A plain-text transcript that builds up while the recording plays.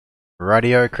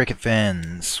Radio cricket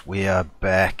fans, we are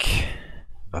back.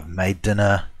 I've made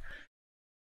dinner.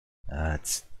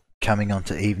 It's coming on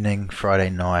to evening,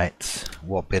 Friday night.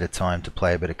 What better time to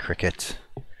play a bit of cricket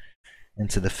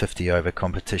into the 50 over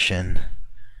competition.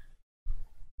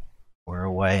 We're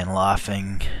away and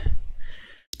laughing.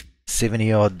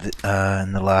 70 odd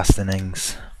in the last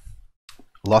innings.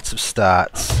 Lots of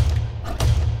starts.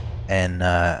 And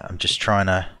I'm just trying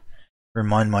to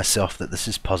remind myself that this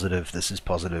is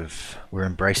positive, we're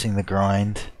embracing the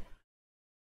grind,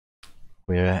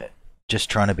 we're just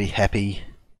trying to be happy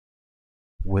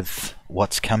with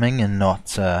what's coming and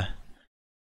not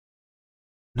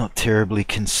terribly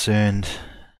concerned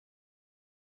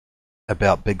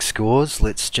about big scores.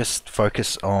 Let's just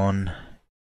focus on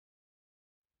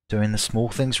doing the small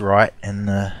things right and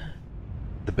the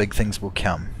big things will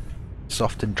come.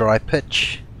 Soft and dry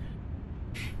pitch.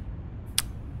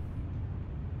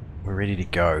 We're ready to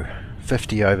go.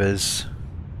 50 overs.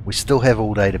 We still have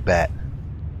all day to bat.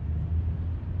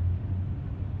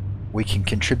 We can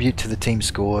contribute to the team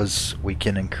scores. We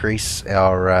can increase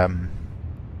our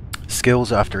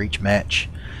skills after each match.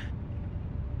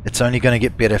 It's only going to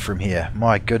get better from here.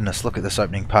 My goodness, look at this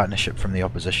opening partnership from the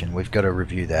opposition. We've got to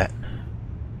review that.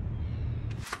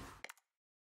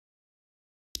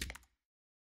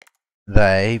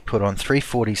 They put on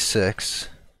 346.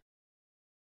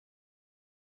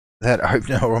 That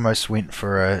opener almost went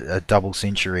for a double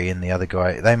century, and the other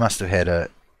guy, they must have had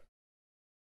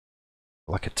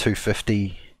like a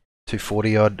 250,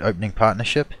 240 odd opening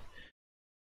partnership.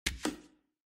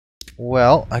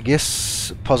 Well, I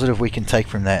guess positive we can take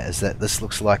from that is that this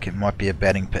looks like it might be a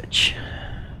batting pitch.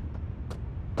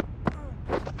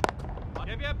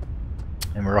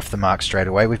 And we're off the mark straight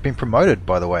away. We've been promoted,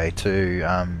 by the way,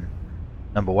 to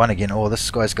number 1 again. Oh, this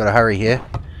guy's got to hurry here.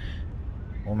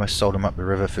 Almost sold him up the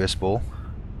river first ball.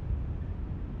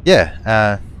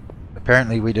 Yeah,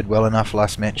 apparently we did well enough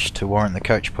last match to warrant the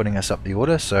coach putting us up the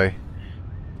order, so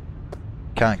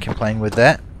can't complain with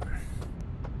that.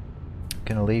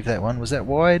 Gonna leave that one. Was that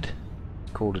wide?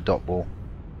 Called a dot ball.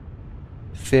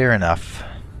 Fair enough.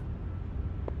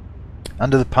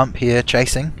 Under the pump here,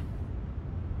 chasing.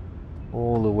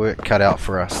 All the work cut out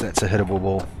for us. That's a hittable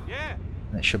ball.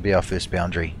 That should be our first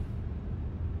boundary.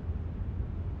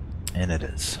 And it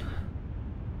is.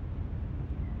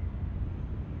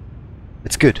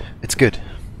 It's good. It's good.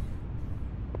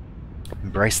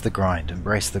 Embrace the grind.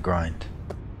 Embrace the grind.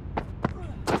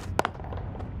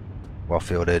 Well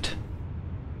fielded.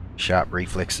 Sharp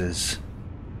reflexes.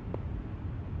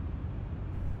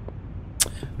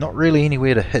 Not really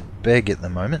anywhere to hit big at the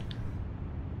moment.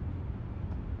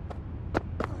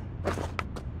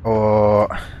 Oh.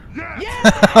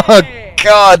 Oh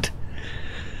God.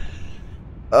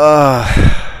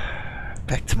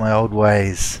 Back to my old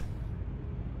ways.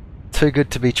 Too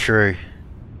good to be true.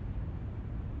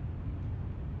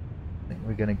 I think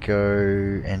we're going to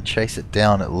go and chase it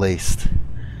down at least.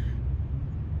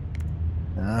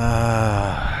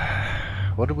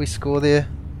 What did we score there?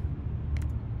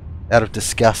 Out of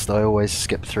disgust, I always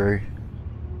skip through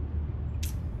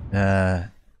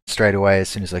straight away as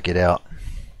soon as I get out.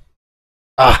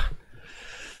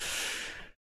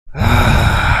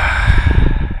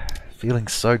 Feeling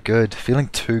so good, feeling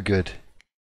too good.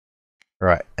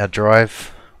 Right, our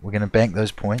drive, we're going to bank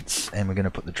those points and we're going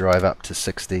to put the drive up to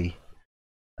 60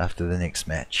 after the next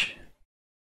match.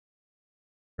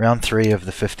 Round 3 of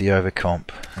the 50 over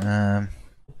comp.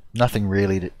 Nothing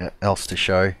really else to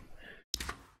show.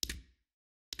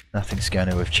 Nothing's going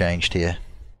to have changed here.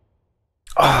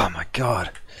 Oh my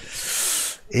God.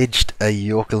 Edged a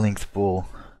Yorker length ball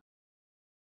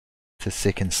to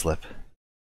second slip.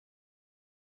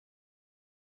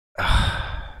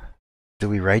 Do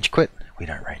we rage quit? We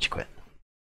don't rage quit.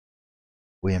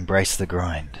 We embrace the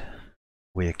grind.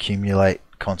 We accumulate,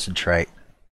 concentrate.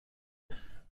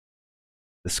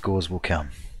 The scores will come.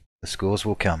 The scores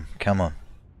will come. Come on.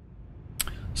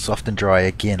 Soft and dry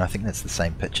again. I think that's the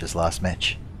same pitch as last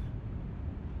match.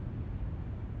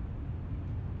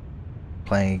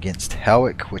 Playing against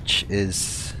Howick, which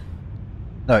is...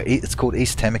 No, it's called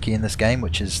East Tamaki in this game,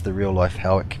 which is the real life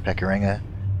Howick Pakuranga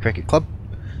Cricket Club.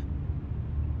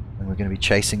 And we're going to be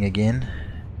chasing again,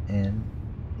 and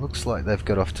looks like they've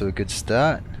got off to a good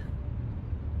start.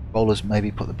 Bowlers maybe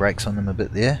put the brakes on them a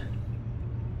bit there.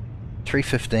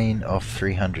 315 off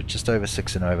 300, just over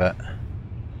 6 and over.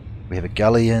 We have a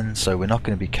gully in, so we're not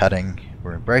going to be cutting.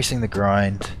 We're embracing the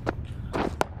grind.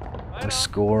 We're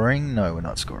scoring. No, we're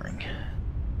not scoring.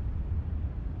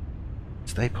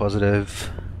 Stay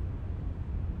positive.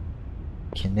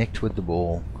 Connect with the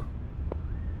ball.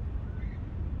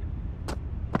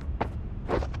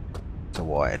 It's a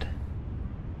wide.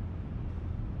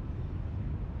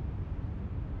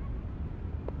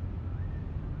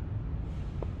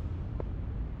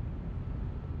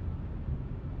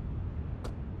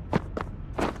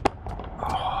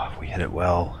 it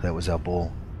well. That was our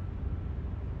ball.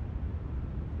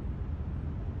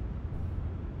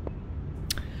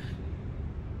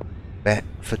 Bat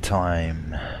for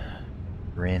time.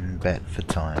 Ren, bat for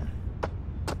time.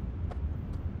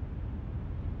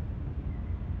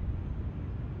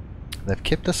 They've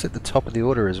kept us at the top of the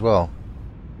order as well.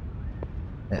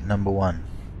 At number 1.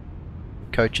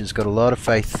 The coach has got a lot of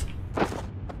faith.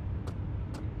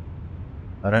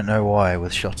 I don't know why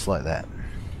with shots like that.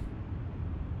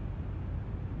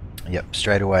 Yep,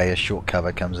 straight away a short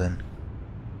cover comes in.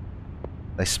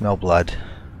 They smell blood.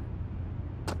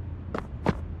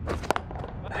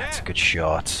 That's a good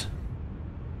shot.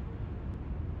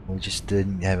 We just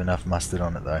didn't have enough mustard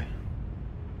on it though.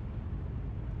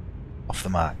 Off the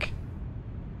mark.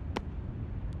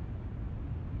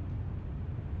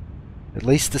 At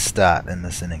least a start in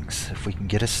this innings, if we can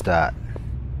get a start.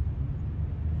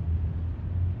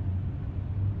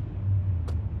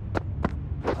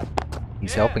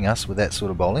 He's helping us with that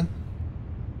sort of bowling.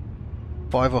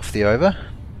 5 off the over.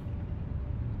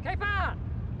 Not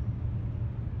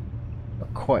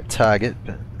quite target,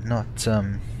 but not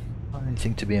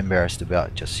anything to be embarrassed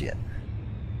about just yet.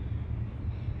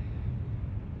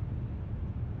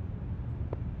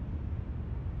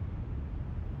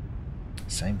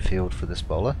 Same field for this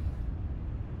bowler.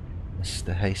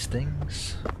 Mr.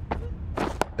 Hastings.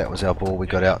 That was our ball we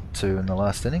got out to in the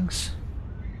last innings.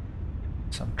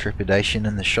 Some trepidation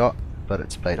in the shot, but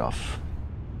it's paid off.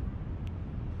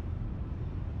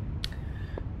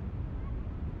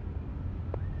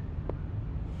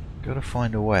 Gotta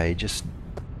find a way, just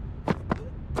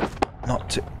not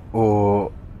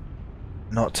to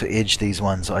edge these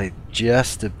ones. I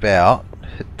just about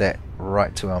hit that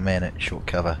right to our man at short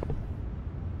cover.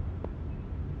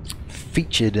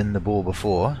 Featured in the ball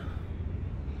before.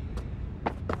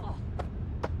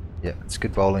 Yeah, it's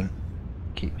good bowling.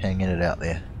 Keep hanging it out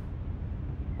there.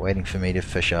 Waiting for me to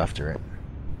fish after it.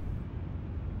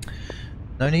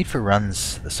 No need for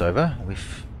runs this over.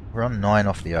 We're on 9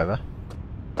 off the over.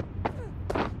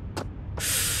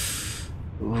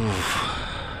 Ooh.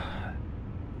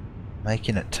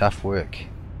 Making it tough work.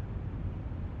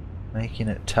 Making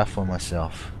it tough on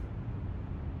myself.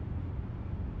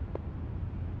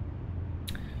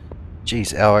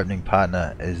 Geez, our opening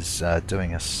partner is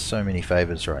doing us so many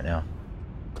favours right now.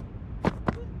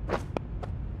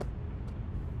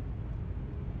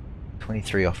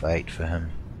 .23 off 8 for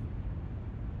him.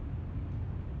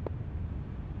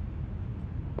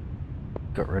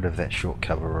 Got rid of that short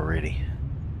cover already.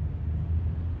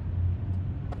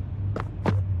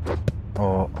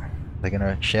 Oh, they're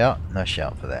gonna shout? No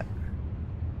shout for that.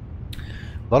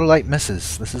 A lot of late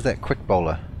misses. This is that quick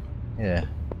bowler. Yeah.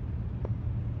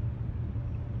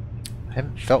 I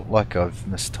haven't felt like I've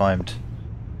mistimed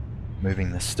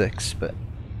moving the sticks, but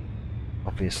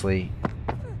obviously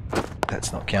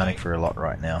that's not counting for a lot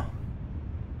right now.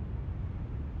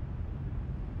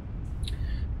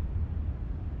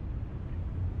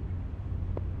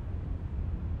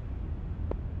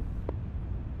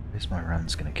 Where's my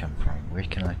runs going to come from? Where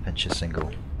can I pinch a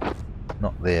single?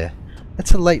 Not there.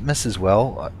 That's a late miss as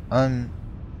well. I'm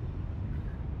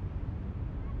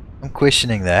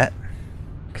questioning that,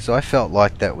 because I felt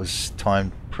like that was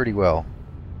timed pretty well.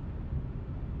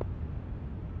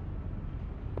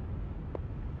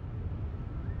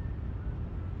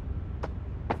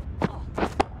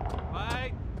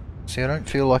 See, I don't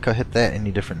feel like I hit that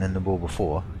any different than the ball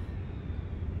before.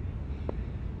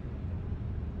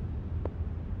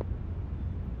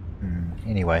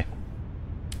 Anyway.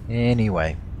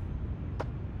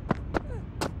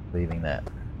 Leaving that.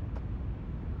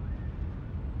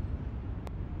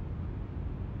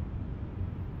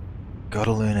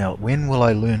 Gotta learn out. When will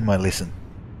I learn my lesson?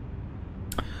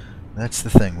 That's the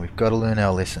thing. We've got to learn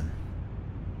our lesson.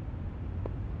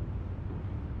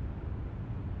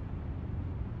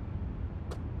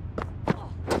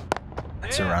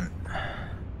 That's a run.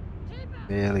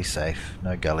 Fairly safe.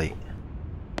 No gully.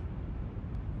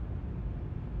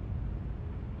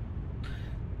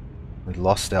 We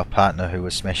lost our partner who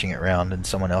was smashing it round, and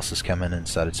someone else has come in and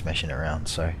started smashing it round,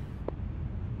 so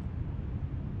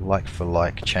like for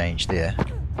like change there.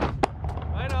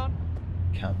 Right on.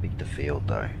 Can't beat the field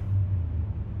though.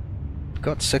 We've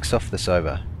got 6 off this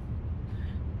over.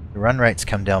 The run rates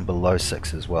come down below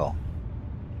 6 as well.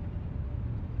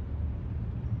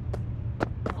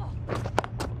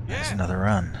 There's another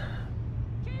run.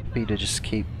 Happy to just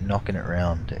keep knocking it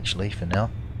round actually for now.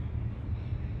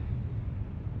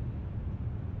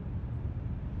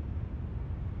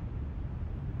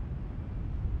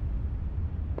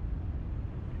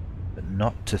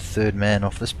 Not to third man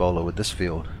off this bowler with this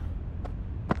field.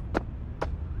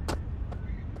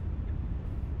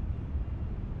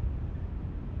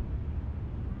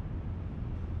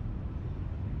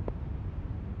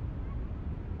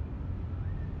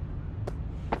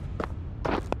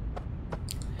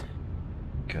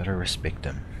 Gotta respect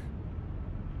him.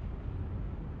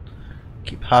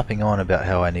 Keep harping on about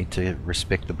how I need to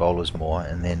respect the bowlers more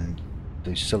and then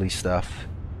do silly stuff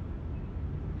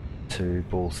to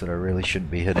balls that I really shouldn't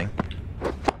be hitting.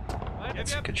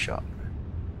 That's a good shot.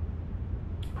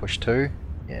 Push 2?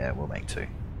 Yeah, we'll make 2.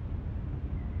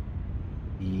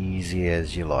 Easy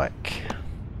as you like.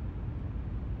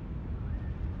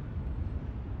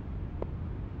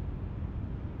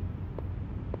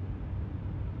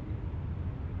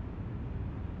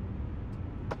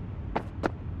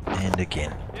 And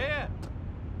again. Yeah.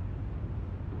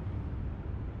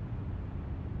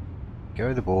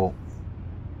 Go the ball.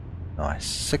 Nice.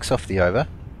 6 off the over.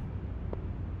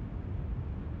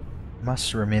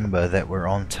 Must remember that we're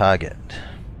on target.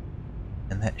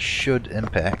 And that should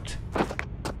impact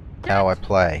how I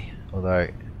play. Although,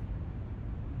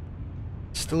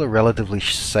 still a relatively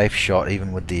safe shot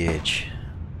even with the edge.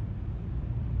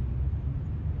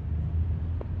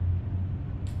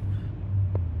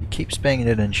 He keeps banging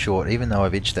it in short. Even though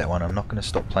I've edged that one, I'm not going to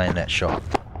stop playing that shot.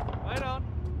 Right on.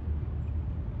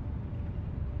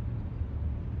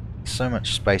 So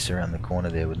much space around the corner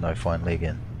there with no fine leg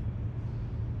in.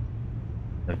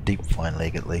 No deep fine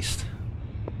leg at least.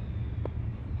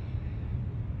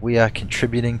 We are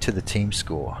contributing to the team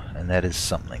score, and that is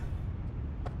something.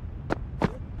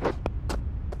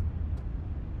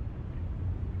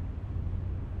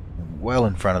 Well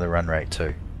in front of the run rate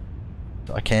too.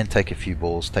 So I can take a few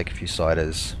balls, take a few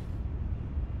siders.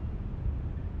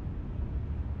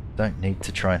 Don't need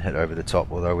to try and hit over the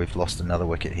top, although we've lost another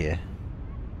wicket here.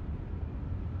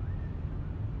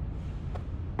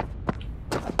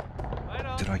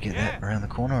 Did I get that around the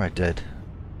corner? I did.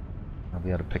 I'll be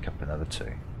able to pick up another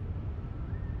 2.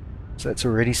 So that's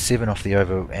already 7 off the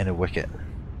over and a wicket.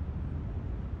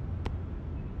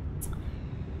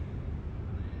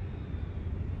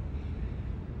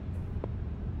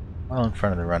 Well in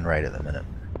front of the run rate at the minute.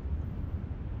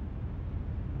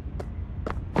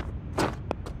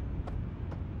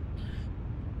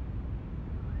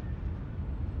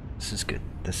 This is good.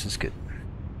 This is good.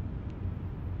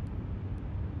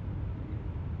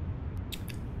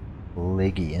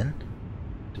 Leggy in.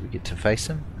 Do we get to face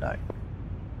him? No.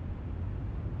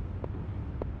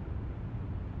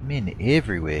 Men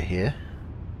everywhere here.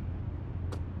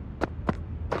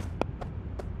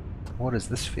 What is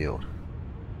this field?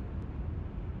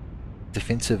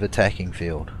 Defensive attacking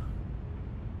field.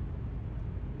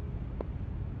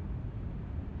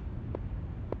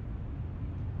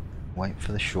 Wait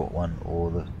for the short one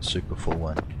or the super full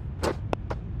one.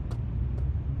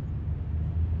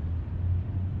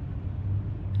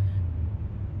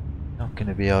 Not going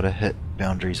to be able to hit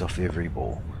boundaries off every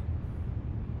ball.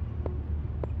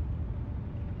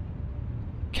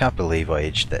 Can't believe I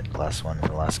edged that last one in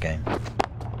the last game.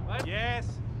 Yes.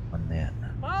 One there.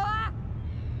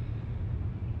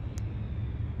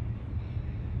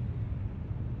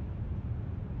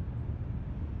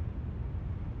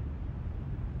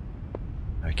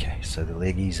 Okay, so the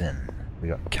leggy's in. We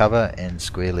got cover and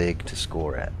square leg to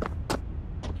score at.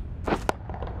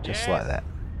 Just like that.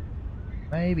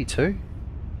 Maybe 2.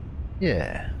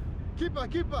 Yeah. Keeper,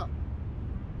 keeper.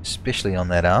 Especially on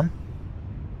that arm.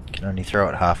 Can only throw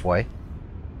it halfway.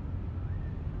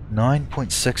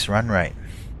 9.6 run rate.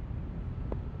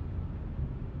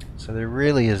 So there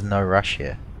really is no rush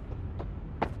here.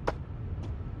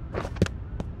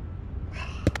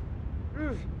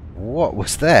 What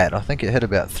was that? I think it hit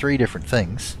about 3 different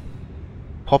things.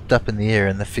 Popped up in the air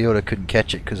and the fielder couldn't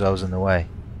catch it because I was in the way.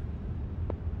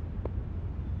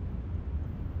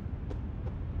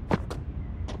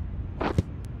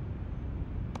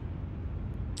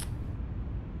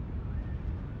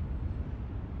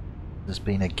 There's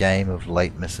been a game of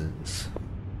late misses.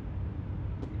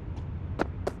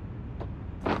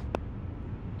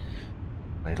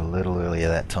 Played a little earlier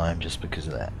that time just because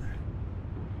of that.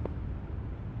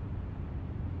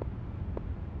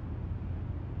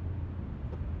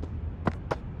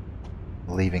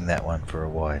 Leaving that one for a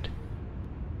wide.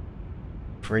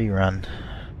 Free run.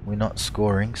 We're not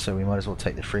scoring, so we might as well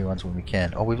take the free ones when we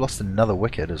can. Oh, we've lost another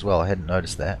wicket as well. I hadn't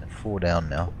noticed that. 4 down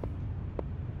now.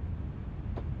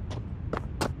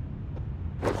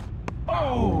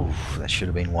 Oh, that should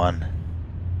have been 1.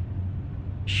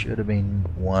 Should have been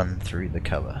 1 through the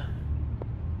cover.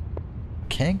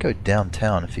 Can go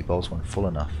downtown if he bowls one full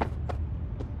enough.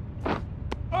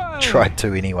 Tried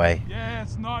to anyway.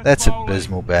 Yes, nice. That's bowling.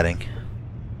 abysmal batting.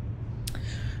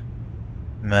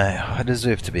 Mate, I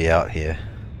deserve to be out here.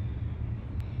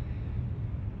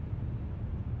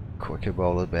 Quicker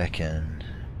bowler back in.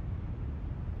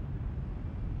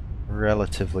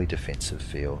 Relatively defensive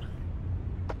field.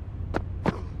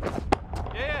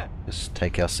 Yeah. Just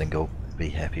take our single,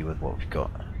 be happy with what we've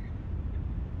got.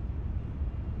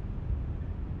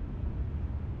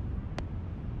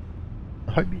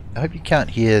 I hope you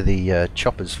can't hear the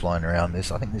choppers flying around. I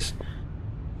think there's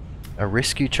a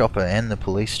rescue chopper and the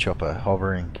police chopper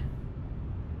hovering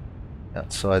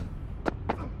outside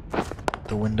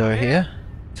the window here.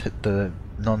 It's hit the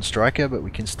non-striker, but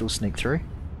we can still sneak through.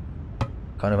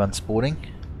 Kind of unsporting.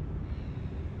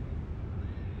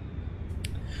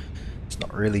 It's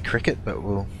not really cricket, but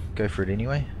we'll go for it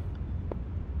anyway.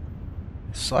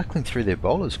 Cycling through their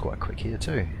bowlers quite quick here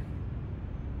too.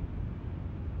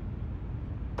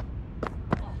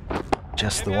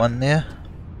 Just the one there.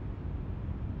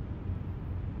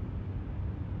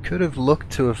 Could have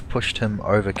looked to have pushed him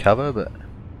over cover, but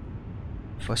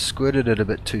if I squirted it a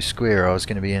bit too square, I was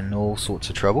going to be in all sorts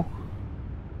of trouble.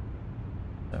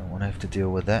 Don't want to have to deal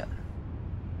with that.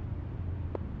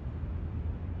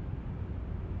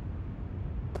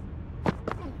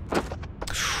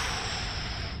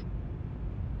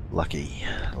 Lucky,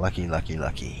 lucky, lucky,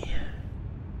 lucky.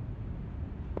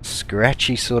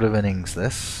 Scratchy sort of innings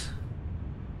this.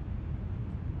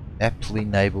 Aptly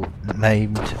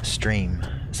named stream.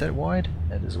 Is that wide?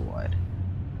 That is a wide.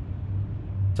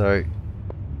 So,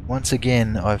 once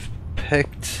again, I've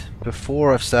picked,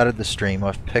 before I've started the stream,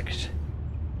 I've picked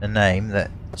a name that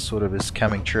sort of is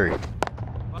coming true.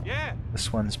 Yeah.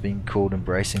 This one's been called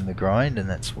Embracing the Grind, and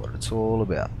that's what it's all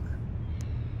about.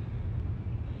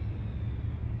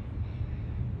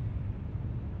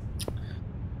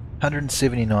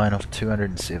 $179 off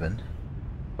 207.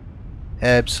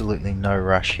 Absolutely no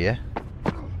rush here.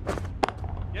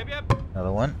 Yep.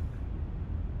 Another one.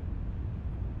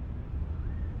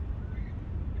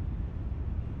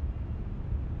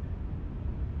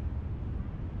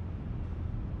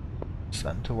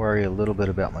 Starting to worry a little bit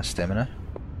about my stamina.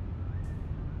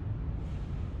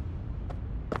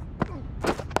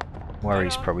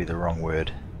 Worry's probably the wrong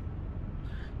word.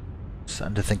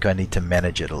 Starting to think I need to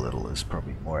manage it a little is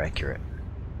probably more accurate.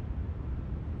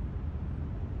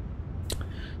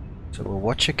 So we'll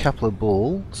watch a couple of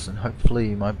balls and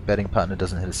hopefully my batting partner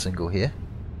doesn't hit a single here.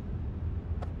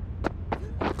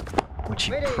 Which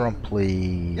he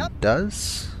promptly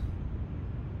does.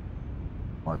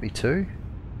 Might be two.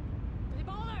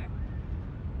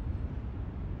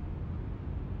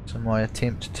 So my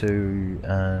attempt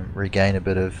to regain a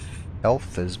bit of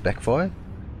health has backfired.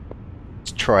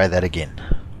 Let's try that again.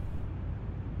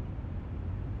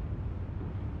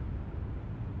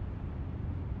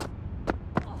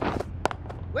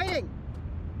 Waiting.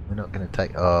 We're not going to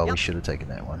take... Oh, we should have taken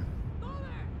that one.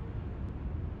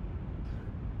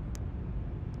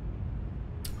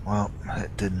 Well,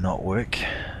 that did not work.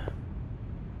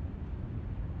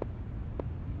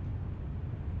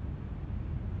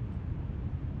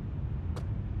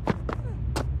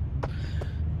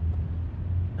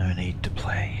 No need to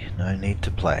play. No need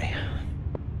to play.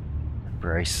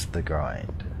 Embrace the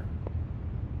grind.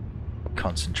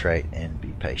 Concentrate and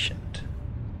be patient.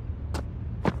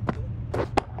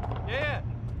 Yeah.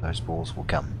 Those balls will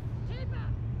come.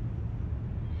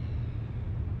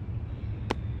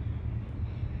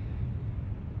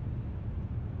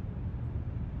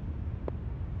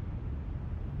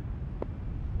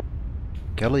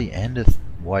 Gully and a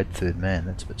wide third man,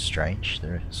 that's a bit strange.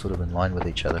 They're sort of in line with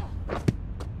each other.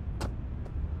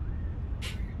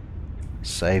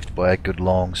 Saved by a good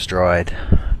long stride.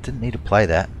 Didn't need to play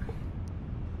that.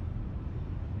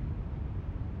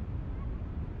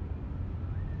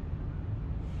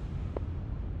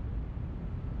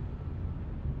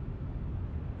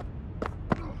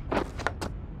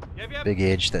 Yep. Big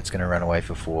edge, that's going to run away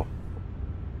for 4.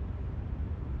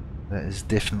 That is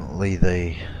definitely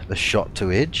the shot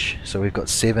to edge. So we've got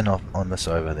 7 off on this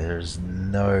over. There's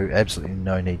absolutely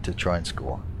no need to try and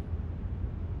score.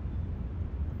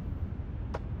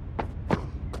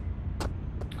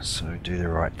 So do the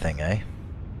right thing, eh?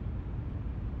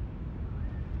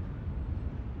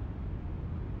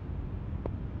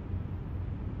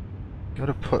 Got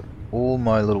to put all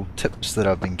my little tips that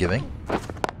I've been giving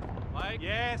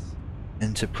Yes.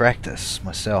 into practice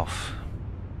myself.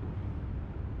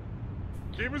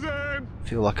 Keep us in. I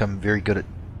feel like I'm very good at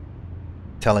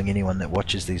telling anyone that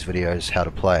watches these videos how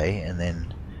to play and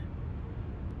then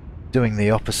doing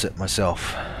the opposite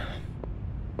myself.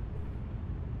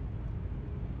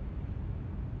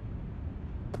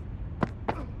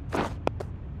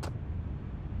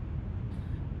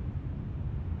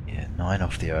 Yeah, 9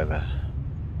 off the over.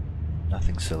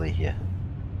 Nothing silly here.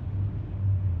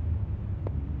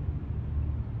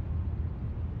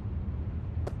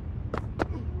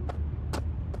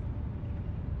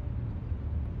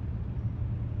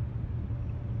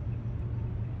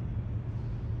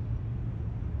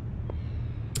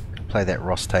 play that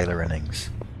Ross Taylor innings.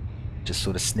 Just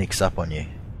sort of sneaks up on you.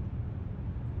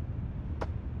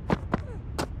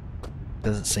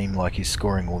 Doesn't seem like he's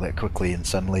scoring all that quickly, and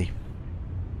suddenly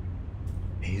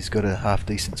he's got a half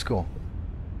decent score.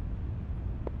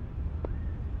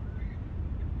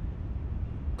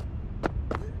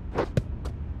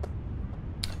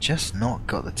 Just not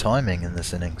got the timing in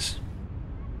this innings.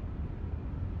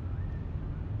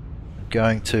 I'm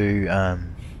going to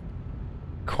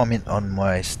comment on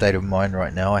my state of mind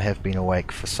right now. I have been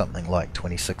awake for something like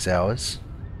 26 hours.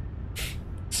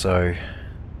 So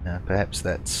perhaps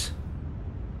that's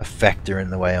a factor in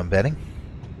the way I'm batting.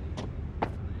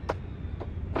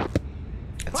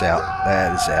 It's out.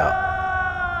 That is out.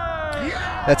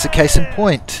 That's a case in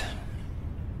point.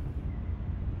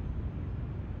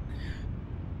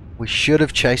 We should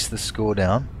have chased the score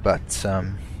down, but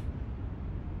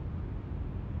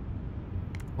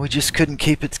we just couldn't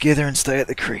keep it together and stay at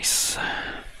the crease.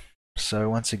 So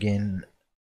once again,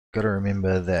 got to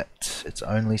remember that it's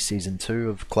only season 2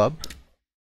 of club.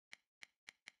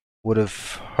 Would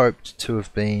have hoped to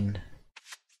have been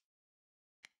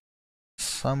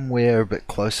somewhere a bit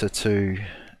closer to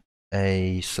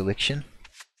a selection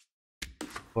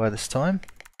by this time,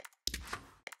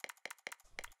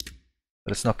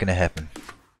 but it's not going to happen.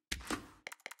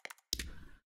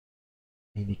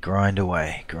 You need to grind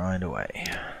away, grind away.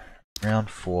 Round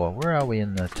 4. Where are we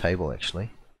in the table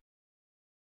actually?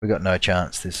 We got no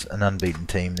chance. There's an unbeaten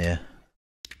team there.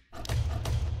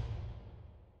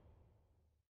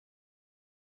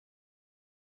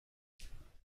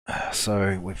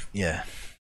 So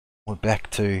we're back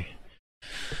to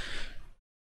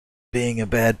being a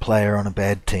bad player on a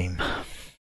bad team.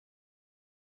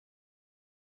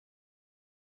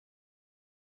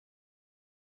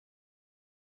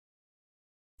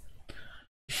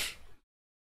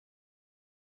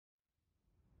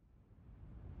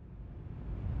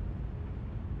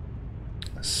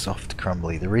 Soft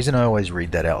crumbly. The reason I always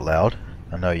read that out loud,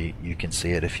 I know you can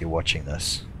see it if you're watching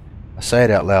this. I say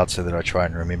it out loud so that I try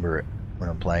and remember it when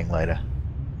I'm playing later.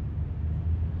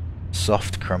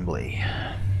 Soft crumbly.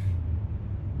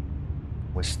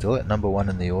 We're still at number 1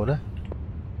 in the order.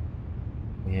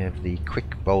 We have the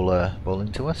quick bowler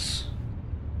bowling to us.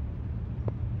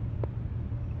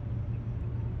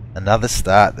 Another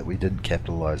start that we didn't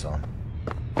capitalise on.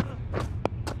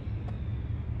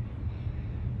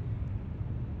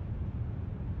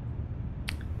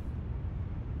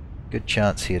 Good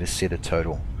chance here to set a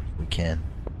total if we can.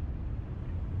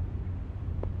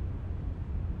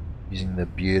 Using the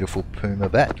beautiful Puma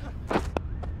bat.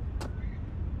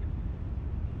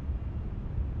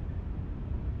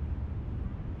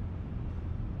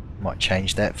 Might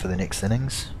change that for the next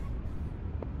innings.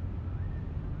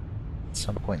 At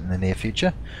some point in the near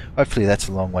future. Hopefully that's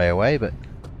a long way away, but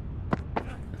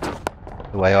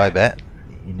the way I bat,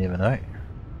 you never know.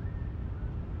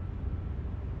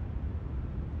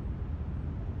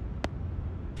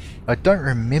 I don't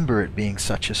remember it being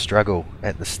such a struggle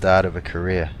at the start of a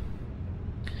career.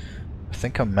 I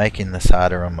think I'm making this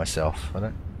harder on myself.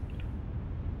 Not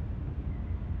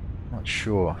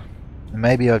sure.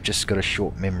 Maybe I've just got a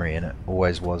short memory and it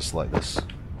always was like this.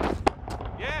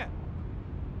 Yeah.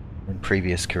 In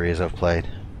previous careers I've played.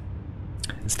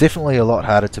 It's definitely a lot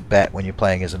harder to bat when you're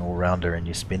playing as an all-rounder and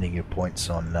you're spending your points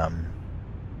on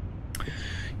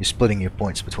you're splitting your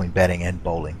points between batting and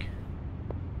bowling.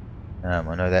 I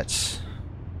know that's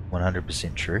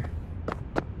 100% true.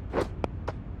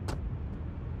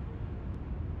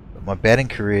 But my batting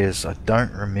careers, I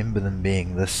don't remember them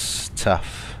being this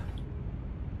tough.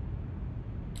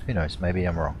 Who knows, maybe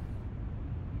I'm wrong.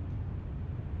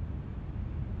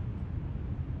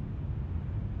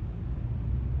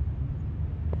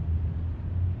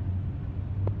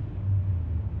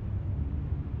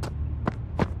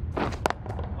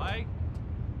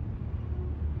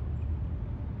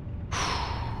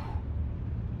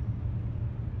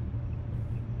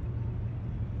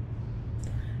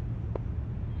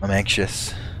 I'm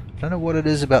anxious. I don't know what it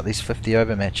is about these 50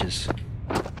 over matches,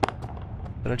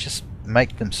 but I just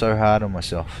make them so hard on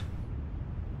myself.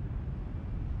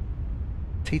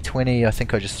 T20, I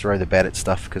think I just throw the bat at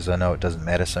stuff because I know it doesn't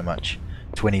matter so much.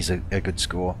 20's a good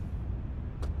score.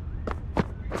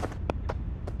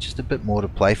 Just a bit more to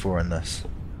play for in this.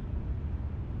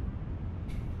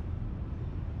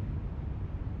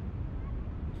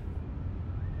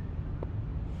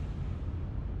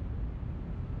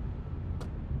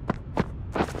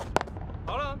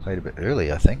 Played a bit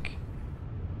early, I think.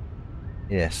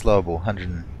 Yeah, slower ball,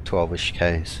 112-ish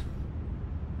Ks.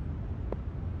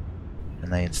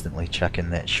 And they instantly chuck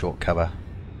in that short cover.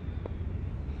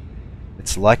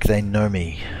 It's like they know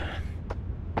me.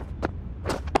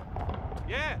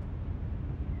 Yeah.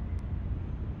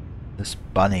 This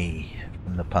bunny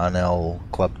from the Parnell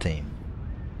club team.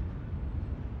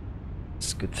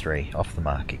 It's a good 3. Off the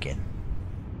mark again.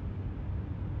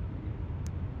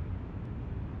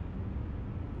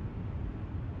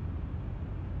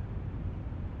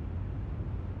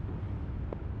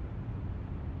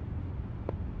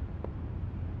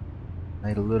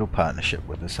 Made a little partnership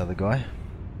with this other guy.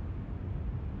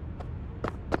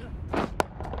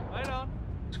 Right on.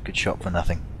 It's a good shot for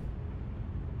nothing.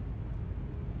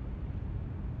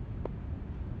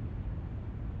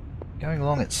 Going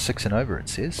along at 6 and over, it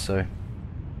says, so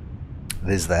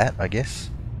there's that, I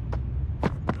guess.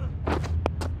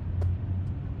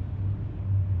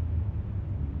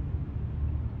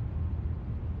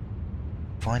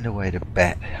 Find a way to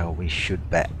bat how we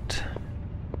should bat.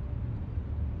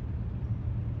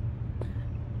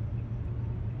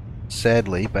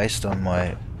 Sadly, based on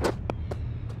the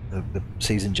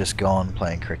season just gone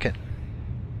playing cricket,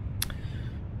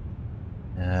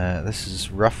 this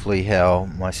is roughly how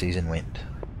my season went.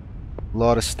 A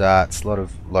lot of starts, a lot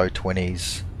of low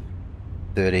 20s,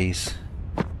 30s,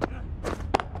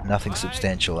 nothing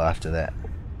substantial after that.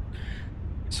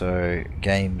 So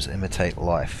games imitate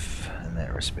life in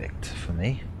that respect for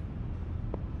me.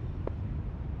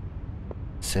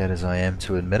 Sad as I am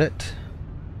to admit it.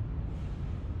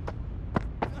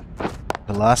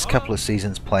 The last couple of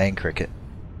seasons playing cricket,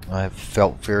 I've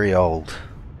felt very old.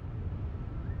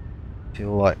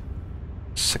 Feel like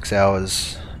 6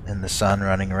 hours in the sun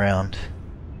running around,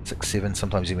 6, 7,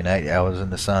 sometimes even 8 hours in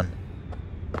the sun.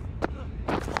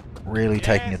 Really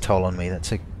taking a toll on me.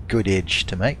 That's a good edge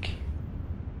to make.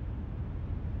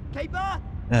 Keeper!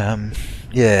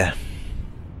 Yeah.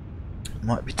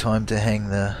 Might be time to hang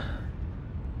the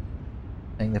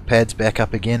pads back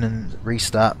up again and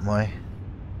restart my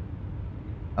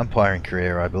umpiring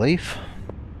career, I believe.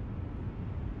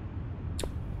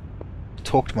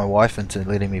 Talked my wife into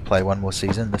letting me play one more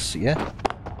season this year,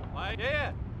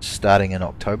 Yeah. starting in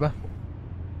October.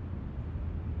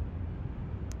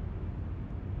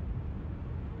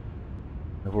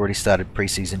 I've already started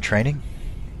pre-season training.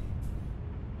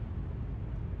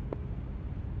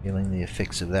 Feeling the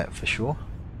effects of that for sure.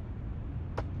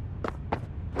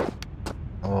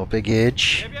 Oh, big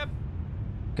edge. Yep.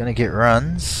 Gonna get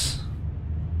runs.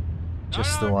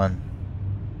 Just the one.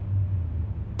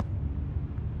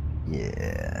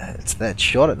 Yeah, it's that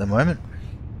shot at the moment.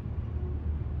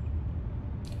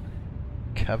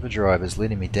 Cover drive is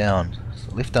letting me down.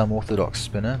 So left arm orthodox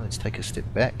spinner. Let's take a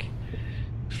step back.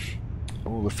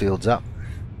 All the field's up.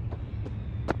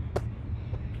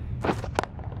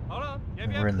 Hold on.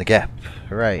 And we're in the gap.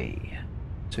 Hooray.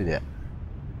 To that.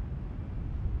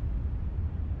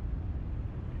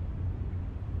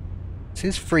 It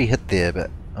says free hit there,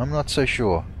 but I'm not so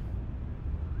sure.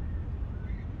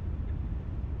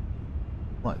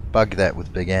 Might bug that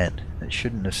with Big Ant. It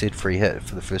shouldn't have said free hit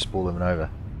for the first ball of an over.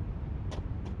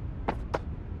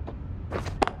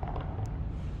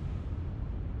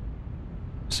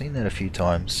 I've seen that a few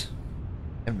times.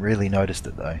 Haven't really noticed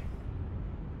it though.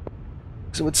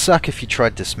 So it would suck if you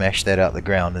tried to smash that out the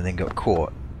ground and then got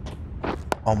caught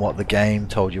on what the game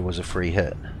told you was a free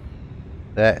hit.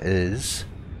 That is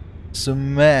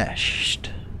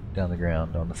smashed down the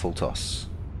ground on the full toss.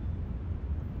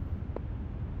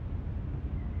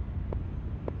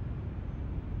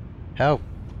 How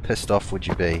pissed off would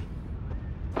you be?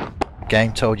 The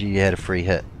game told you you had a free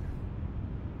hit.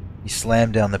 You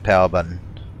slam down the power button,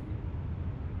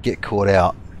 get caught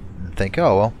out, and think,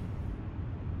 oh well.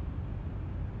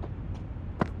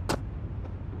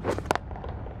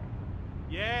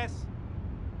 Yes.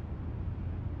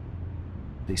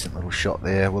 Decent little shot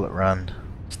there. Will it run?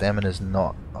 Stamina's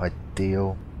not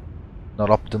ideal. Not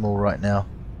optimal right now.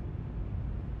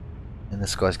 And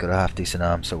this guy's got a half decent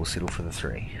arm, so we'll settle for the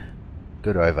 3.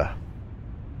 Good over.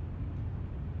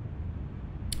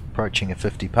 Approaching a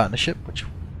 50 partnership, which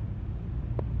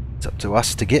it's up to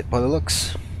us to get by the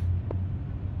looks.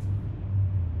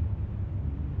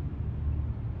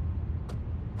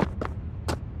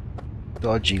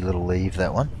 Dodgy little leave,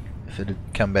 that one. If it had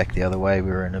come back the other way, we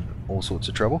were in all sorts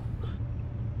of trouble.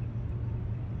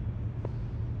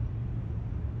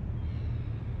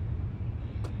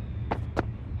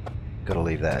 Gotta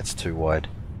leave that, it's too wide.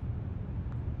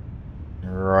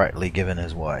 Rightly given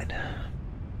as wide.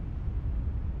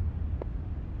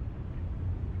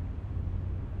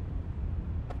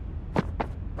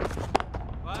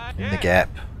 In the gap.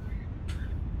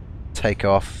 Take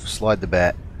off, slide the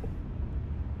bat.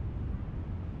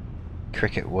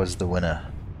 Cricket was the winner.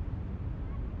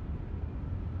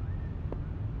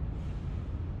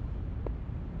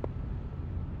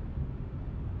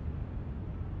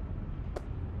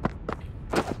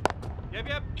 Yep,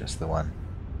 yep. Just the one.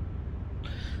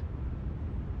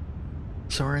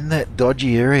 So we're in that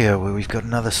dodgy area where we've got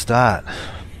another start.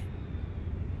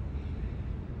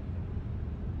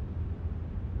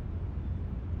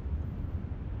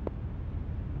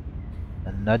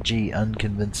 A nudgy,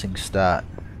 unconvincing start.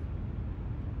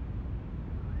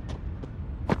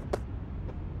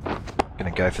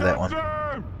 Gonna go for that one.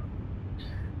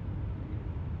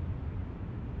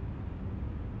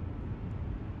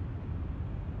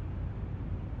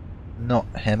 Not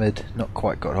hammered, not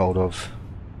quite got hold of.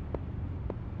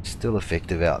 Still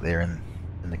effective out there in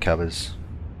the covers.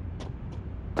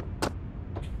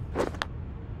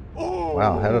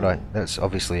 Wow, how did I... That's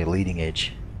obviously a leading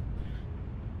edge.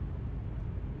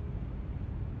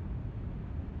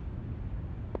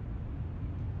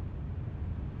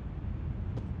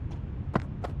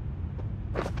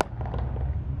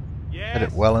 Yes. Hit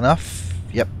it well enough.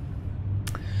 Yep.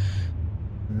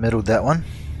 Middled that one.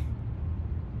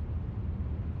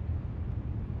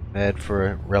 Bad for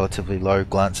a relatively low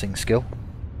glancing skill.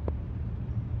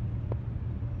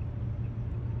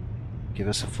 Give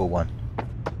us a full one.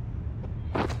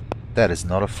 That is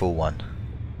not a full one.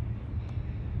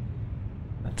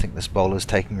 I think this bowler's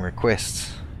taking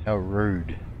requests. How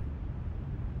rude.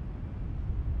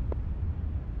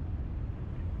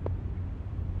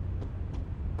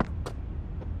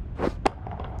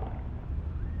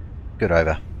 Good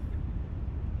over.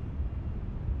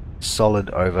 Solid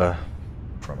over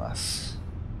from us.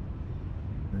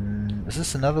 Is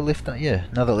this another left arm? Yeah,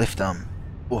 another left arm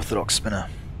orthodox spinner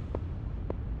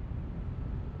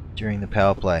during the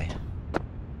power play.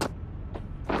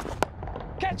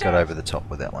 Got over the top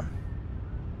with that one.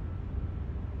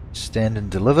 Stand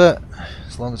and deliver.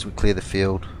 As long as we clear the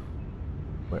field,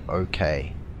 we're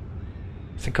okay.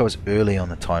 I think I was early on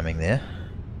the timing there,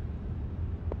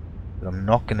 but I'm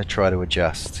not going to try to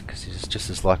adjust because he's just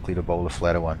as likely to bowl a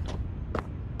flatter one.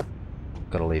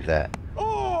 Gotta leave that.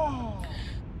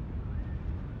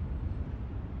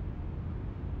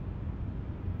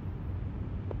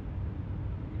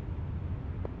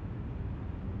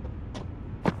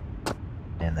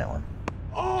 And that one.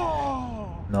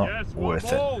 Not Yes, worth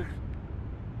it. ball.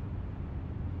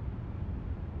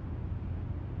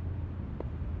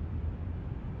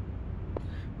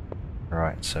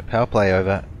 Right, so power play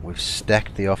over. We've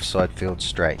stacked the offside field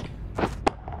straight.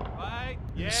 Right.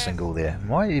 And a Yes. single there.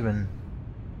 Might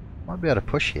be able to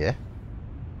push here.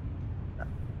 No.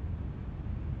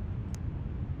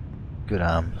 Good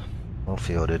arm. Well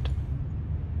fielded.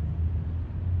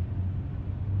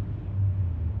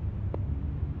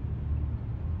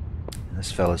 And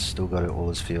this fella's still got all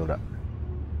his field up.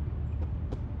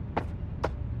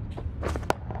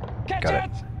 Catch Got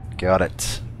it. Got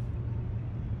it.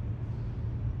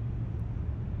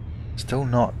 Still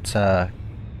not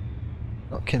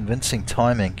convincing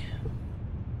timing.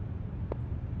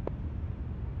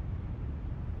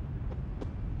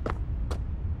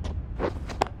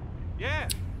 Yeah.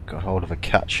 Got hold of a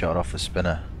cut shot off a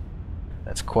spinner.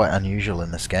 That's quite unusual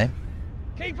in this game.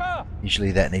 Keeper.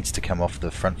 Usually that needs to come off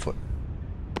the front foot.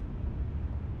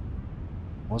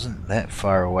 Wasn't that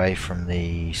far away from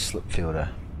the slip fielder.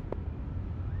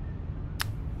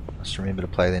 Must remember to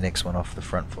play the next one off the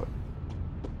front foot.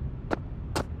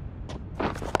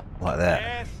 Like that.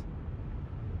 Yes.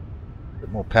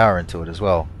 Bit more power into it as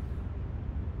well.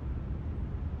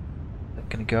 That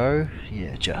gonna go?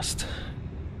 Yeah, just.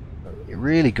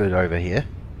 Really good over here.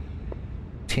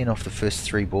 10 off the first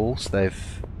 3 balls.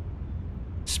 They've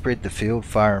spread the field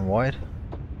far and wide.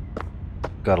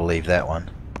 Gotta leave that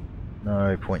one.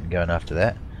 No point in going after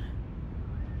that.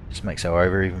 Just makes our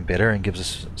over even better and gives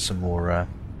us some more of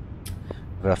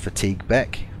our fatigue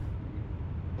back.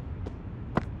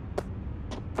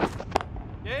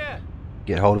 Yeah.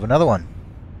 Get hold of another one.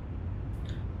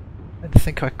 I don't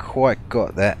think I quite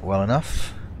got that well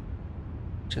enough.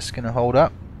 Just gonna hold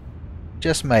up.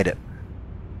 Just made it.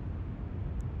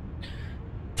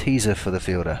 Teaser for the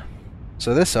fielder.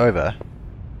 So this over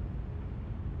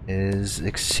is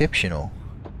exceptional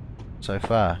so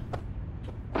far.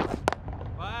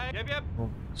 Right. Yep, yep.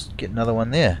 We'll just get another one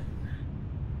there.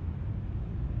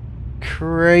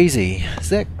 Crazy. Is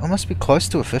that? I must be close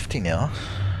to a 50 now.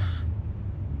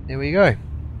 There we go.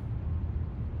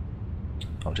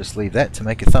 I'll just leave that to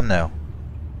make a thumbnail.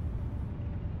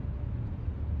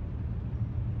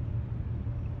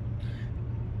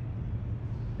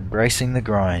 Embracing the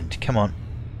grind. Come on.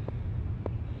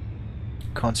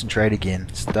 Concentrate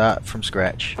again. Start from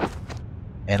scratch.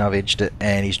 And I've edged it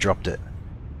and he's dropped it.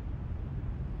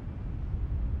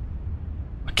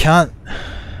 I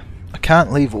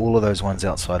can't leave all of those ones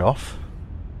outside off.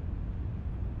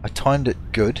 I timed it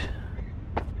good.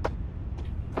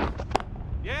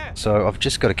 So I've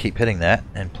just got to keep hitting that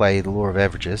and play the law of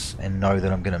averages and know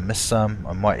that I'm going to miss some.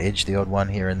 I might edge the odd one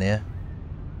here and there.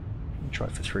 Try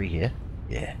for 3 here.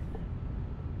 Yeah.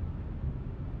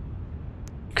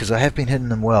 Because I have been hitting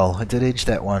them well. I did edge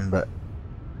that one, but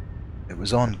it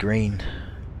was on green.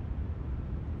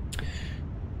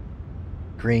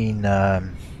 Green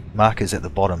markers at the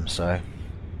bottom, so.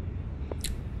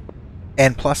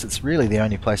 And plus it's really the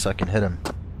only place I can hit him.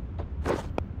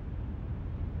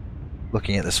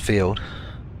 Looking at this field.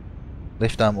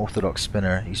 Left arm orthodox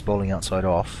spinner, he's bowling outside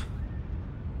off.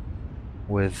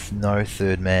 With no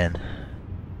third man.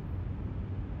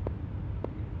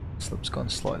 Slip's gone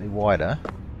slightly wider.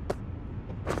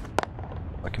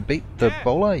 I can beat the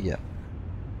bowler? Yeah.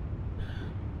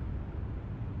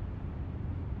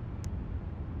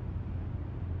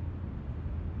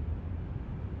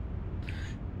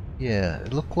 Yeah,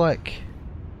 it looked like...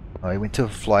 Oh, he went to a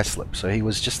fly slip, so he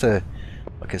was just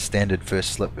like a standard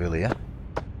first slip earlier.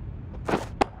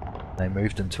 They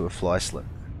moved him to a fly slip.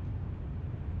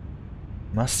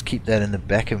 Must keep that in the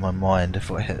back of my mind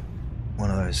if I hit one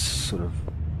of those sort of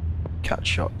cut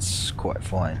shots quite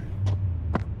fine.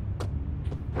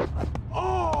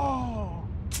 Oh!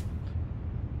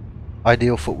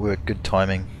 Ideal footwork, good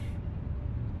timing.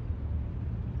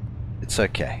 It's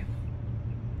okay.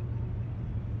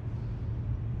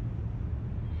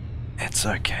 It's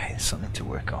okay, something to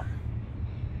work on.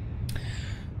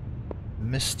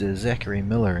 Mr. Zachary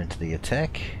Miller into the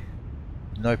attack.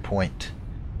 No point.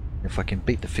 If I can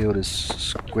beat the fielders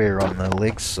square on the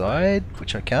leg side,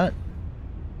 which I can't.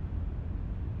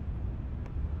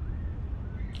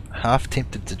 Half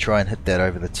tempted to try and hit that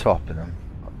over the top, and I'm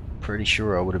pretty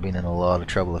sure I would have been in a lot of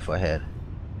trouble if I had.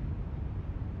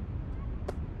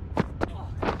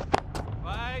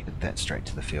 Hit that straight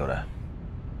to the fielder.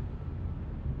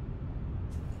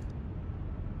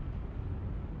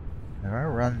 There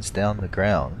are runs down the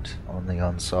ground on the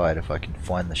onside if I can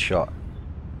find the shot.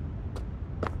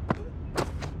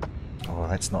 Oh,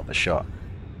 that's not the shot.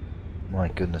 My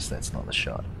goodness, that's not the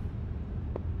shot.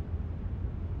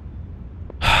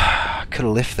 Could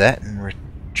have left that and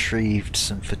retrieved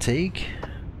some fatigue.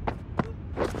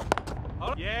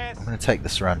 Yes. I'm going to take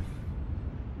this run.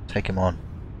 Take him on.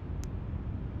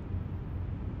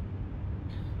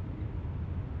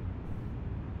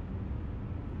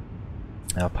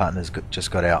 Our partner's just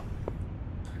got out.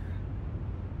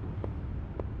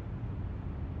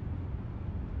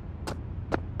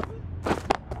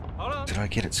 Hold on. Did I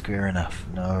get it square enough?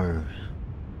 No.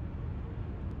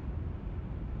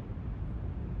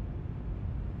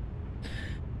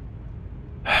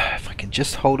 If I can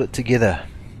just hold it together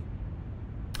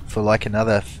for like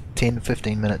another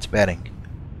 10-15 minutes batting.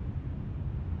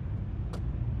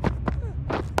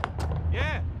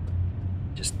 Yeah.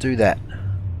 Just do that.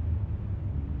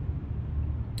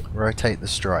 Rotate the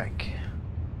strike.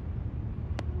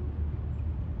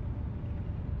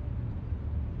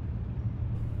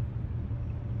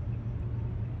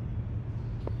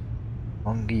 The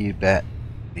longer you bat,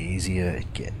 the easier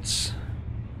it gets.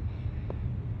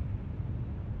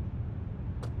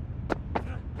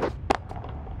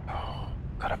 Oh,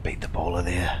 gotta beat the bowler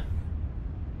there.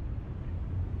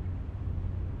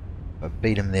 If I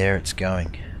beat him there, it's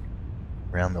going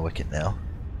round the wicket now.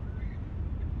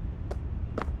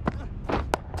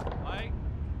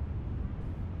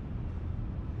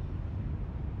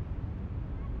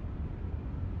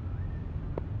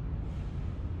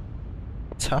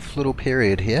 Tough little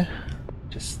period here.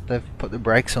 Just they've put the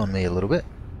brakes on me a little bit.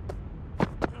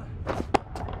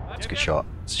 It's a good shot.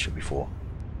 It should be 4.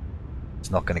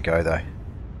 It's not going to go though.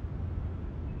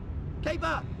 Keep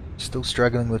up! Still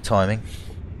struggling with timing.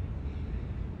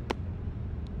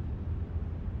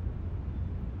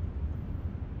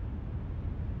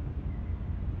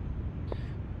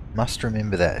 Must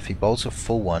remember that if he bowls a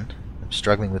full one, I'm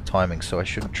struggling with timing, so I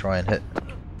shouldn't try and hit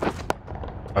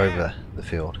over the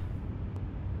field.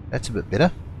 That's a bit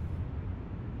better.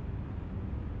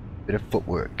 Bit of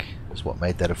footwork is what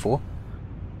made that a 4.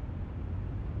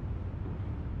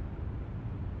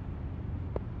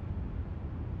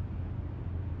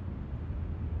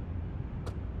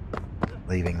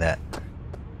 Leaving that.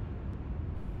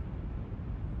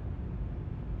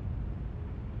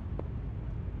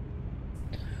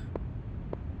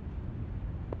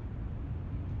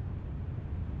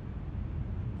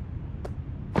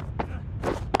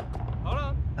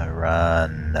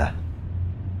 Run.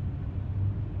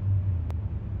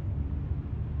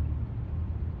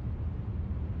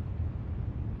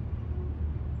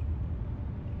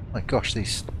 My gosh,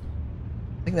 these...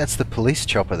 I think that's the police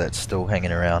chopper that's still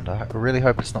hanging around. I really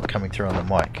hope it's not coming through on the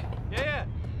mic. Yeah.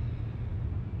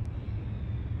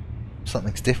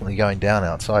 Something's definitely going down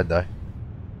outside though.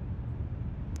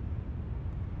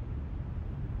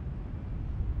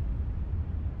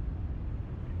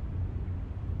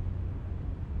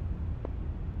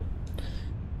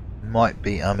 Might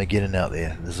be Armageddon out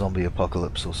there, the zombie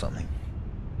apocalypse or something.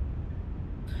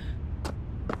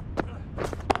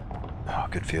 Oh,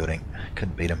 good fielding.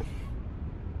 Couldn't beat him.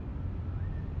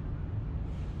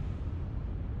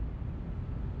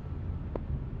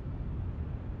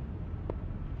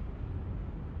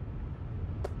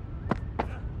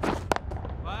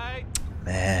 Wait.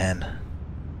 Man.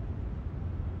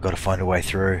 Gotta find a way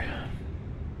through.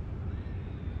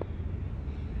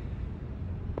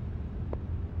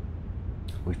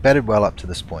 We've batted well up to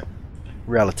this point.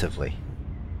 Relatively.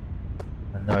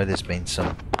 I know there's been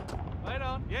some Wait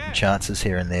on. Yeah. chances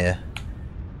here and there.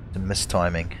 Some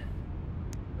mistiming.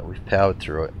 But we've powered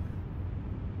through it.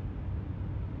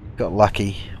 Got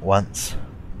lucky once.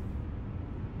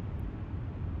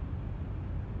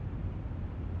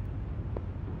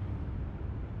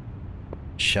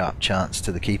 Sharp chance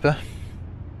to the keeper.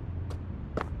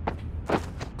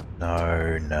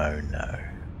 No, no, no.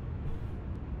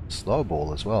 Slow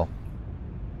ball as well.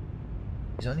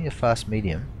 He's only a fast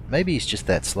medium. Maybe he's just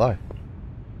that slow.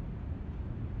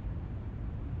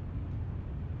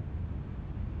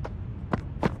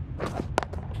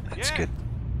 That's Yeah. good.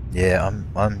 Yeah,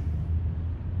 I'm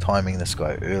timing this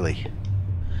guy early.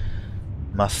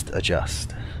 Must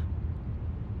adjust.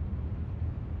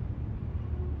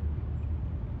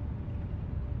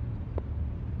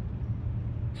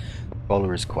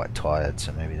 Bowler is quite tired,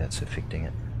 so maybe that's affecting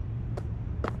it.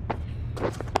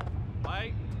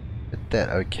 Wait. Is that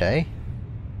okay?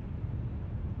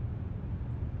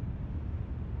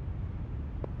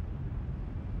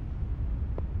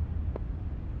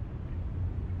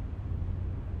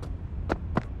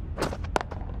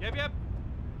 Yep, yep.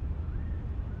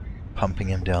 Pumping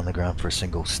him down the ground for a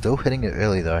single. Still hitting it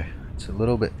early though. It's a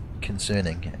little bit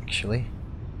concerning actually.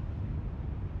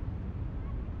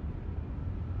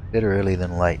 Better early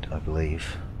than late, I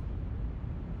believe.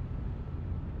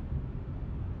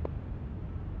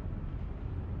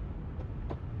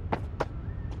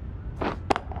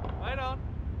 Wait on.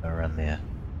 No run there.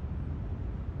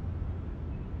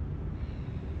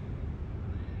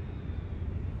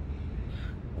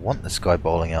 I want this guy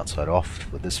bowling outside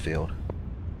off with this field.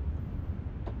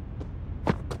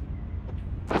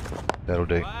 That'll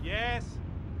do. Yes.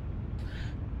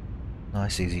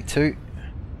 Nice easy 2.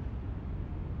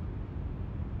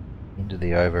 Into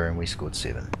the over and we scored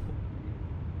 7.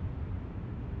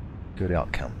 Good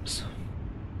outcomes.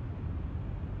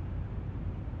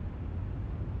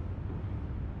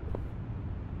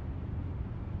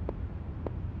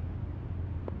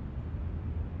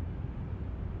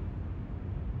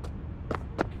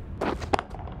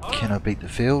 Can I beat the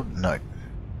field? No.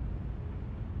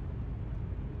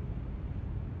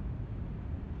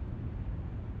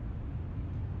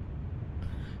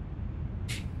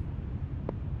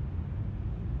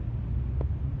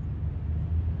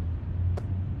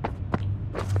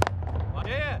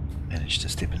 Yeah. Managed to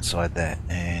step inside that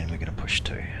and we're going to push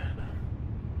 2.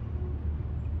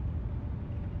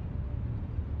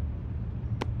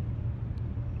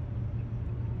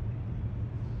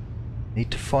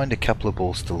 Need to find a couple of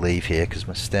balls to leave here because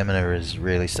my stamina is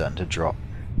really starting to drop.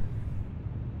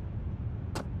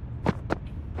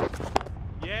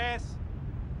 Yes.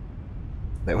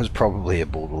 That was probably a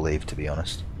ball to leave, to be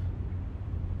honest.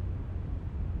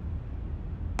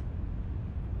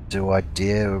 Do I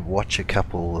dare watch a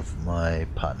couple of my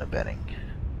partner batting?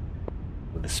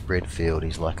 With a spread field,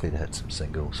 he's likely to hit some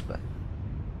singles, but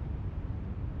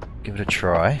give it a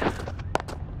try.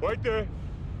 Wait there.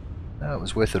 No, it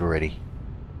was worth it already.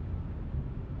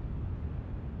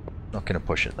 Not going to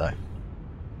push it though.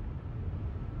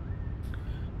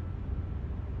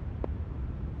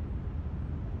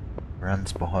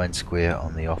 Runs behind square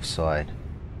on the offside.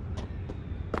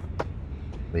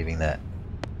 Leaving that.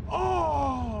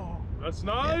 Oh, that's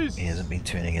Yeah, nice. he hasn't been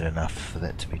turning it enough for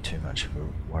that to be too much of a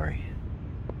worry.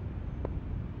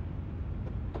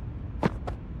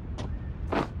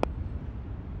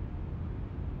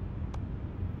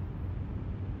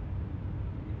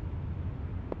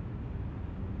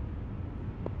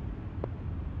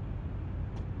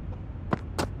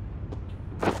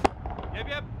 Yep,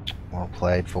 yep. Well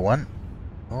played for one.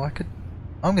 Oh,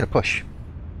 I'm going to push.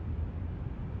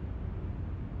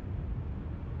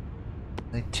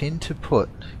 They tend to put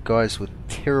guys with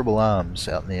terrible arms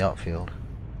out in the outfield.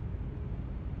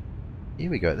 Here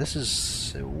we go. This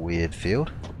is a weird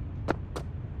field.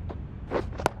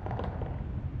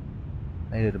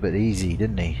 Made it a bit easy,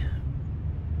 didn't he?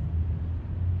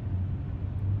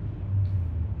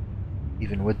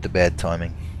 Even with the bad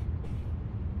timing.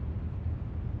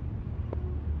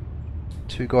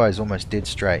 Two guys almost dead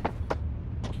straight.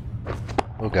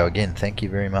 We'll go again, thank you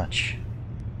very much.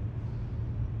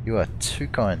 You are too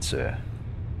kind, sir.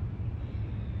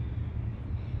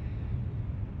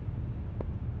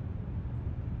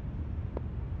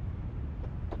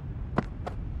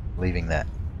 Leaving that.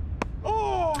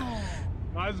 Oh,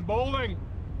 nice bowling.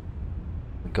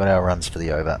 We got our runs for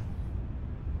the over.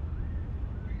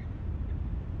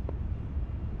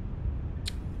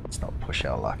 Let's not push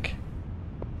our luck.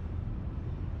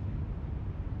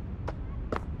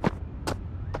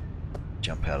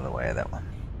 Jump out of the way of that one.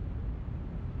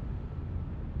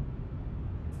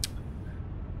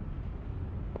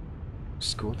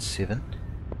 Scored 7.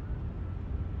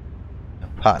 Our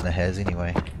partner has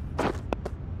anyway.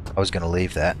 I was going to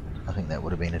leave that. I think that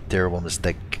would have been a terrible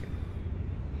mistake.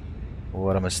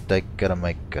 What a mistake gotta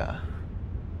make.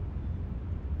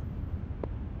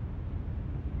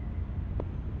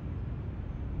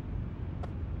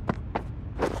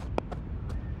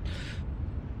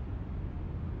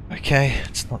 Okay,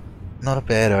 it's not a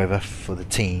bad over for the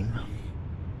team.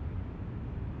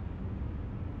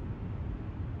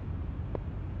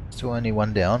 Still only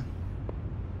one down.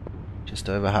 Just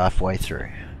over halfway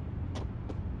through.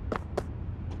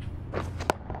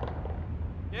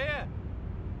 Yeah.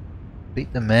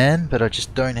 Beat the man, but I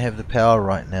just don't have the power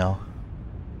right now.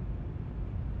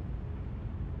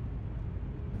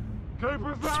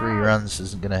 Keep us 3 runs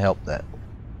isn't going to help that.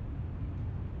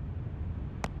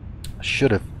 I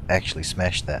should have actually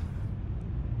smashed that.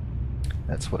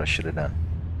 That's what I should have done.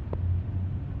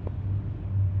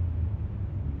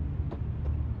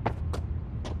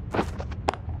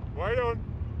 Right on.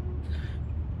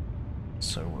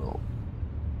 So we'll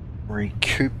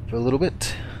recoup a little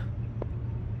bit.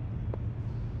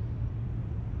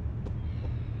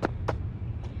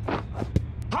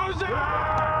 How's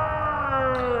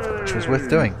it? Which was worth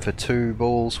doing for 2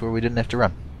 balls where we didn't have to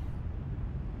run.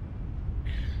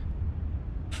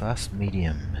 Fast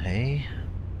medium, hey?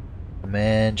 The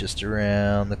man just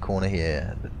around the corner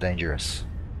here, but dangerous.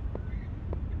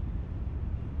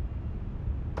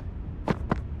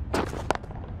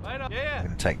 Right on. I'm Yeah.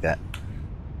 gonna take that.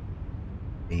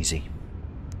 Easy.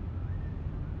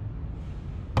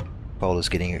 Bowler's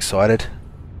getting excited,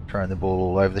 throwing the ball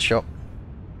all over the shop.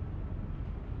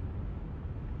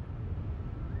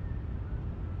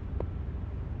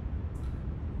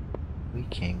 We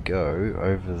can go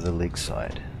over the leg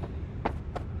side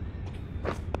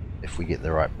if we get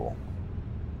the right ball.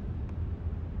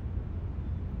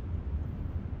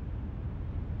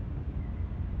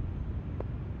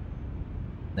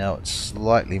 Now it's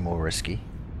slightly more risky.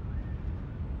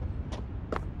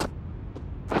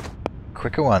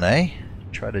 Quicker one, eh?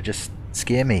 Try to just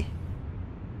scare me.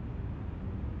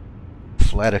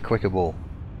 Flatter, quicker ball.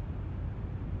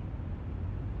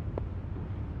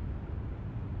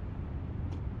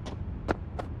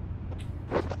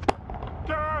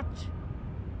 Catch.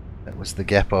 That was the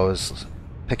gap I was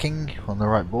picking on the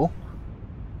right ball.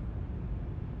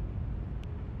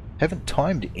 Haven't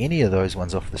timed any of those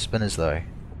ones off the spinners though,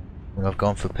 when I've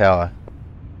gone for power.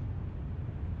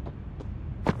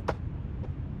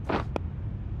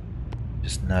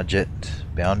 Just nudge it,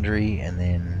 boundary, and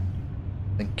then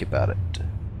think about it.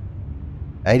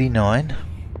 89.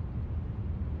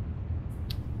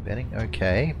 Batting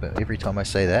okay, but every time I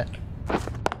say that,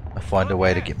 I find a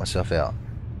way to get myself out.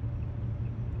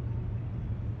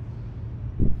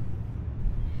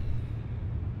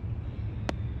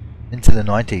 Into the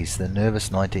 90s, the nervous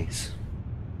 90s.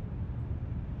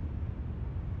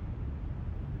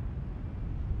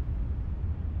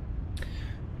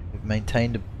 We've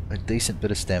maintained a decent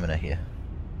bit of stamina here.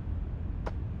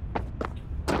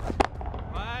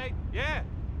 Right. Yeah.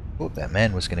 Thought that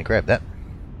man was going to grab that.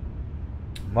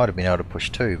 Might have been able to push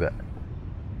 2, but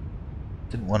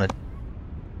didn't want to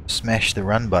smash the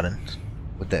run button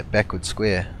with that backward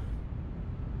square.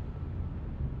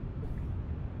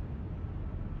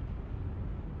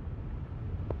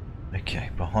 Okay,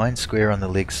 behind square on the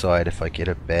leg side if I get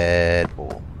a bad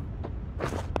ball.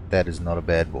 That is not a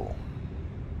bad ball.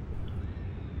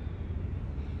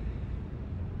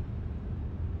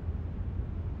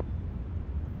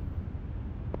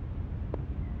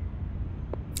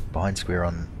 Behind square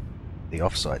on the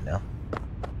offside now.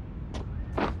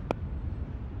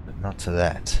 But not to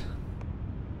that.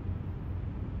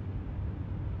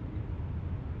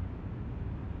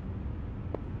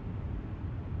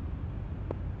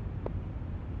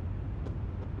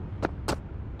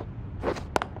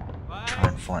 Try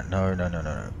and find,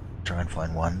 no. Try and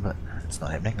find one, but it's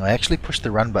not happening. I actually pushed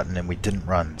the run button and we didn't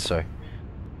run, so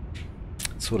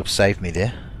Sort of saved me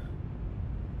there.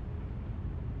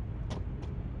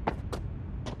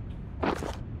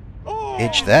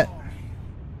 Edge that.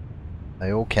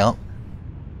 They all count.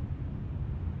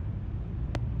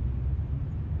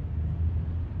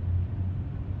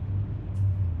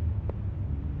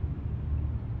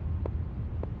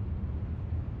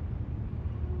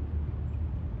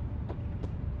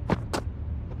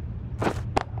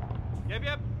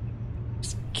 Yep.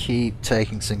 Just keep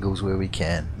taking singles where we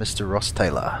can. Mr. Ross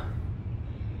Taylor.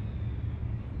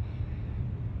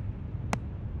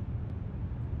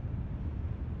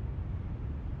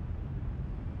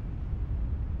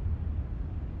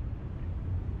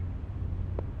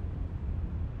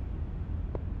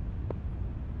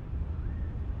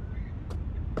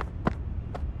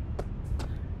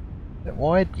 That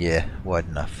wide? Yeah, wide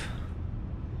enough.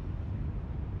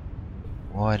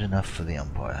 Wide enough for the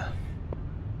umpire.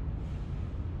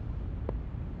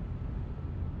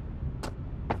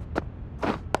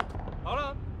 Hold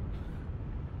on.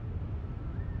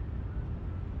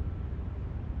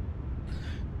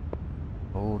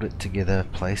 Hold it together,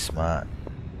 play smart.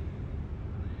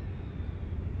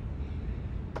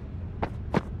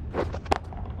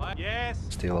 Yes.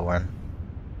 Steal a one.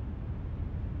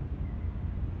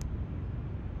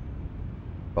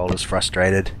 Bowler's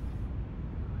frustrated.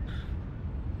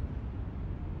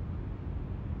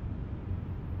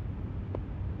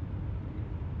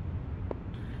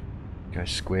 Go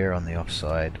square on the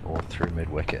offside or through mid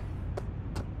wicket.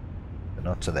 But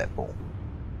not to that ball.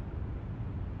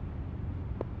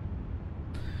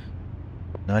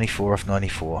 94 off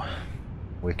 94.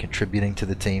 We're contributing to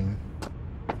the team.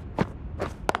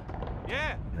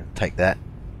 Yeah. Take that.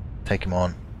 Take him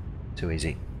on. Too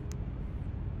easy.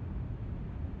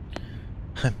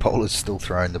 Bowler's still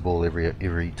throwing the ball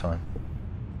every time.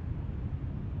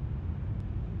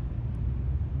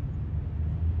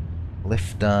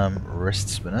 Left arm wrist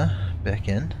spinner back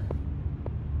in,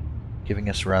 giving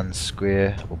us runs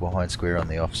square or behind square on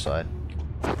the offside.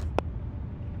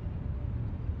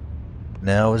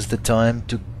 Now is the time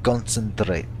to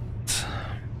concentrate.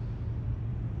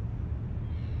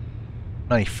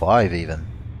 95 even.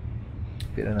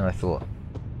 Better than I thought.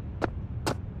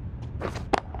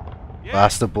 Yeah.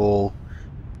 Faster ball.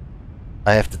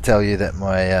 I have to tell you that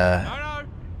my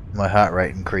No. my heart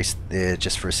rate increased there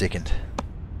just for a second.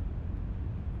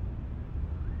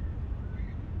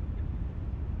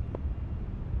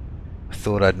 I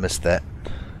thought I'd missed that.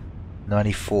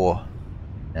 94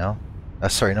 now.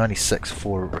 Sorry, 96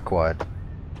 for required.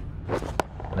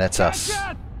 And that's us.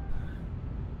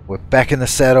 We're back in the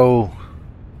saddle.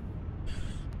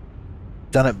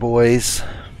 Done it, boys.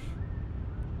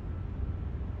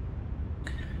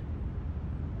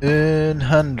 Earn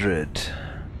 100.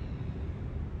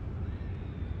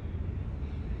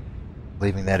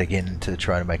 Leaving that again to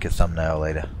try to make a thumbnail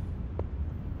later.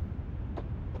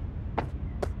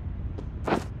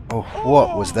 Oh,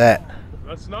 what was that?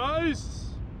 That's nice.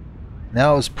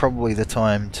 Now is probably the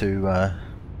time to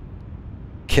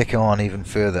kick on even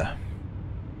further.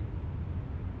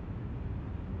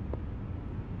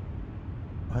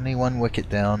 Only one wicket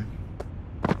down.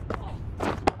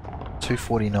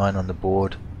 249 on the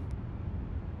board.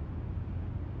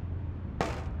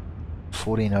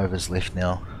 14 overs left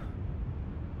now.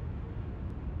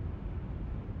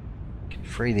 Can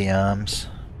free the arms.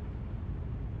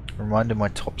 Reminder, my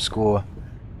top score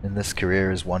in this career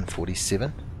is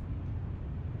 147.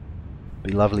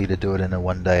 Be lovely to do it in a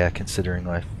one-dayer, considering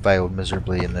I failed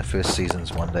miserably in the first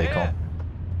season's one-day comp.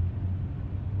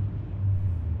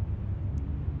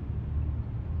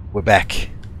 We're back.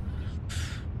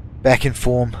 Back in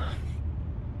form.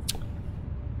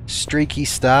 Streaky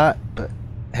start, but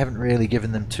haven't really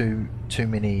given them too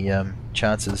many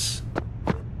chances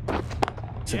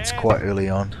since quite early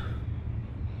on.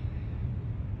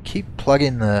 Keep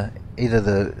plugging either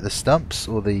the stumps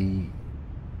or the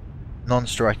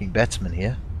non-striking batsman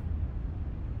here.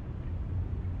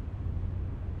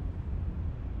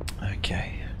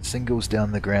 Okay, singles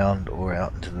down the ground or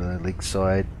out into the leg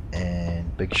side,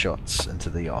 and big shots into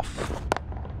the off.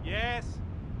 Yes.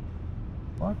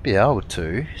 Might be able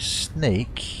to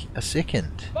sneak a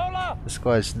second. Bowler. This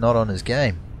guy's not on his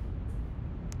game.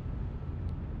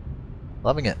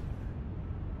 Loving it.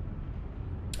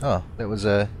 Oh, that was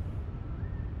a...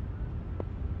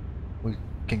 We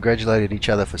congratulated each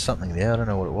other for something there. I don't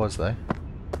know what it was though.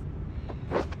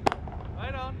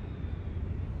 Right on.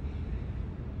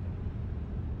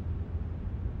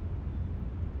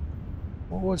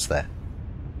 What was that?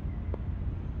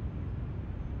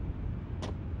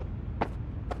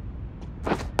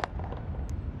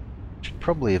 Should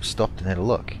probably have stopped and had a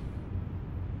look.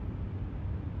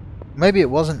 Maybe it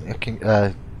wasn't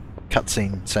a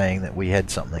cutscene saying that we had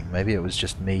something. Maybe it was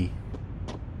just me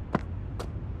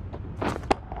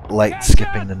late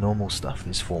skipping the normal stuff.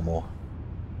 There's 4 more.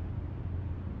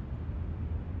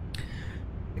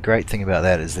 The great thing about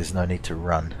that is there's no need to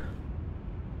run.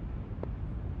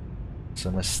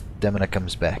 So my stamina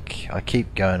comes back. I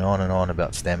keep going on and on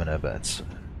about stamina, but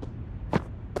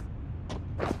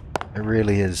it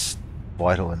really is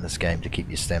vital in this game to keep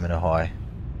your stamina high.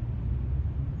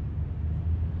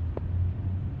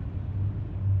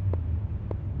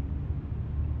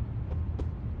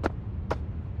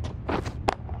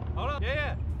 Hold on.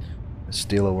 Yeah.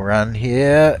 Steal a run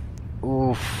here.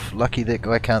 Oof, lucky that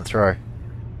guy can't throw.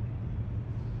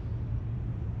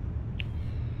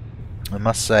 I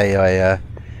must say I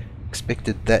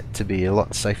expected that to be a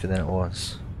lot safer than it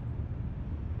was.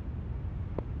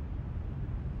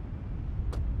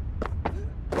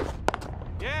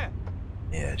 Yeah.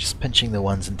 Yeah, just pinching the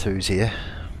 1s and 2s here.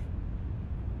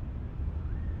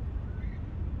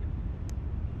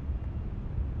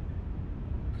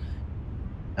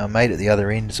 Our mate at the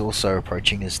other end is also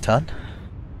approaching his ton.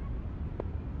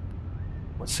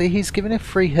 Well, see, he's given a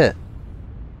free hit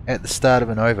at the start of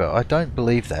an over. I don't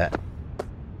believe that.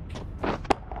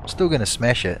 I'm still going to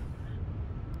smash it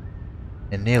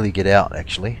and nearly get out,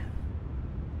 actually.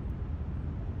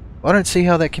 I don't see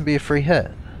how that can be a free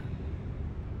hit.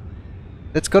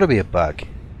 That's got to be a bug.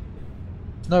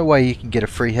 There's no way you can get a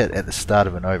free hit at the start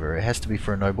of an over. It has to be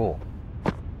for a no ball.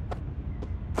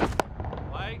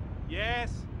 Wait.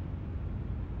 Yes.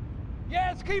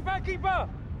 Yes, keeper, keeper.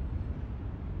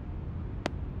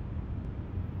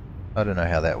 I don't know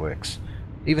how that works.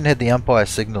 Even had the umpire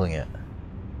signalling it.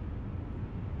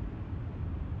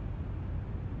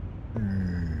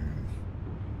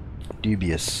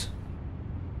 Dubious.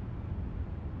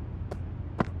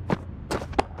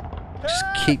 Just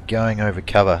keep going over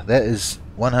cover. That is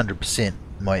 100%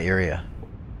 my area.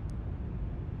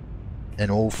 In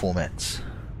all formats.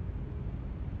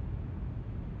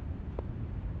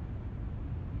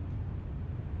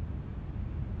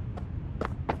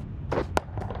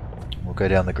 We'll go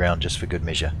down the ground just for good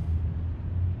measure.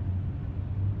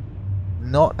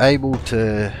 Not able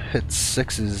to hit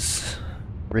 6s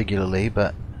regularly,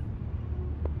 but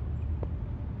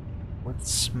with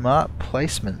smart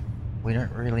placement we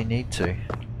don't really need to.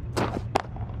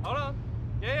 Hold on.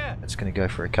 Yeah. It's going to go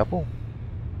for a couple.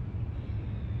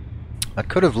 I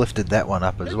could have lifted that one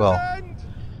up as well,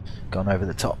 gone over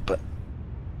the top, but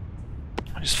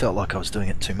I just felt like I was doing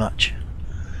it too much.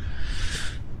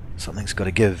 Something's got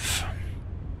to give.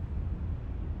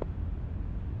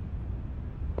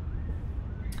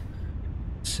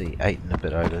 Let's see, 8 and a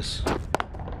bit overs.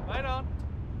 Wait on.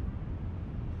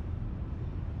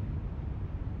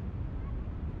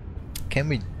 Can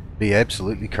we be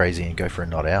absolutely crazy and go for a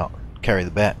not out? Carry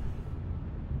the bat.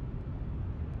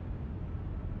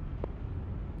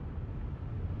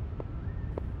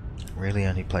 Really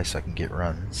only place I can get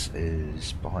runs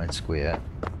is behind square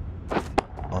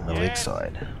on the leg Yes.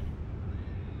 side.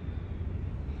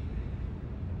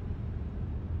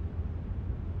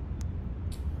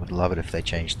 Would love it if they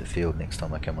changed the field next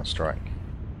time I come on strike.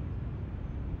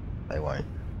 They won't.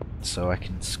 So I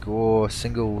can score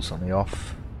singles on the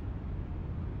off.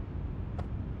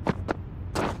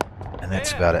 And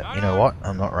that's about it. You know what?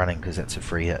 I'm not running because that's a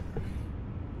free hit.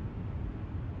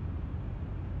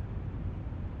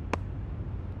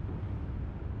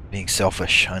 Being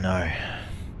selfish, I know.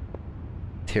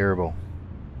 Terrible.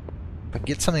 If I can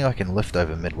get something I can lift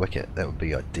over mid-wicket, that would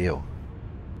be ideal.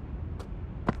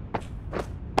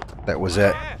 That was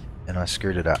it, and I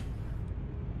screwed it up.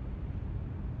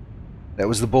 That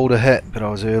was the ball to hit, but I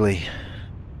was early.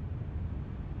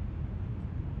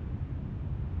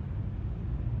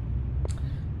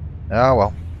 Ah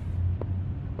well.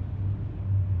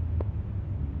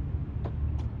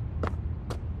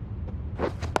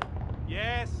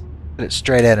 Yes. Hit it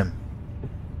straight at him.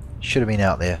 Should have been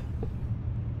out there.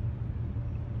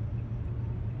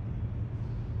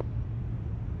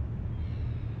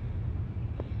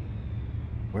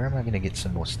 Where am I going to get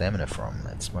some more stamina from?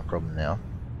 That's my problem now.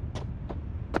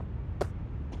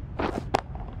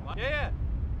 Yeah.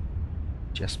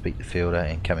 Just beat the fielder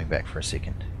and coming back for a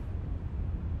second.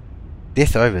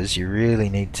 Death overs, you really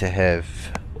need to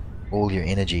have all your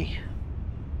energy.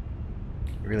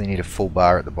 You really need a full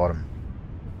bar at the bottom.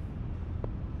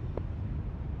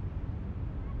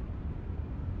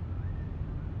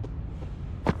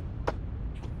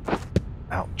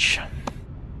 Ouch.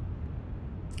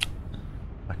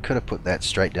 I could have put that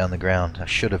straight down the ground. I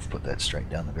should have put that straight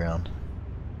down the ground.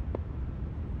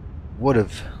 Would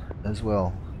have as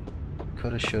well.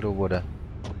 Coulda, shoulda, woulda.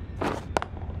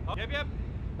 Yeah. Yep.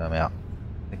 I'm out.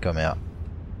 I think I'm out.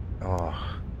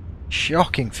 Oh,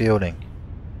 shocking fielding.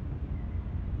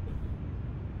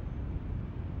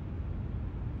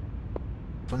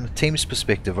 From the team's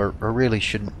perspective, I really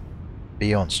shouldn't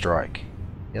be on strike.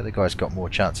 The other guy's got more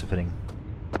chance of hitting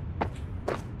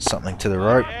something to the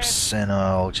ropes, and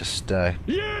I'll just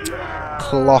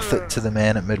cloth it to the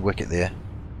man at mid-wicket there.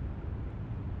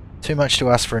 Too much to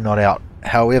ask for a not out.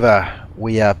 However,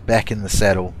 we are back in the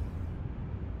saddle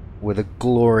with a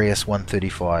glorious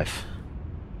 135.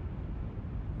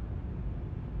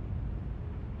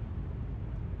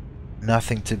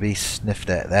 Nothing to be sniffed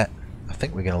at that. I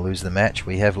think we're going to lose the match.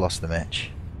 We have lost the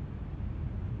match.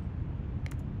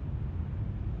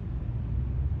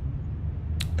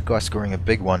 The guy scoring a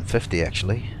big 150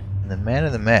 actually. And the man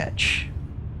of the match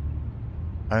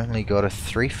only got a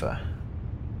 3-fer.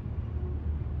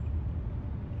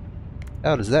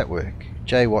 How does that work?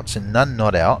 Jay Watson, none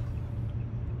not out,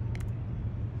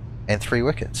 and 3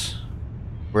 wickets.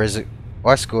 Whereas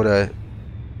I scored a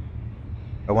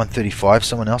 135,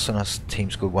 someone else on our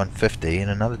team scored 150, and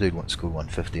another dude scored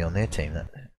 150 on their team. That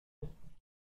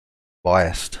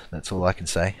biased, that's all I can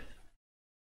say.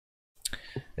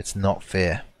 It's not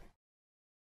fair.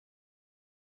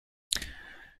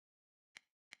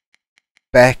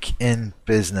 Back in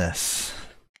business.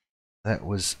 That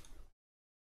was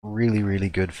really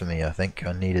good for me. I think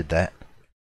I needed that.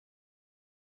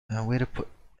 Now where to put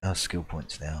our skill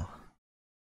points now?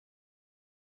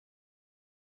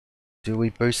 Do we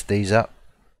boost these up?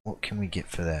 What can we get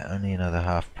for that? Only another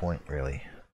half point really.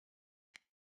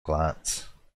 Glance.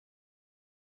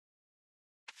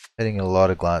 Hitting a lot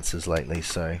of glances lately,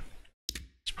 so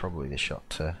it's probably the shot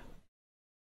to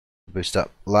boost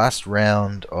up. Last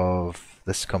round of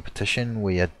this competition,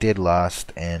 we are dead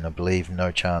last, and I believe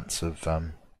no chance of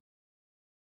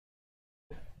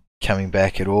coming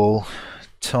back at all.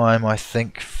 Time, I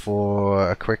think,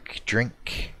 for a quick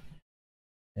drink,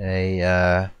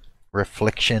 a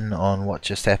reflection on what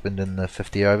just happened in the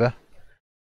 50 over.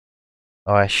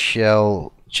 I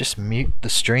shall just mute the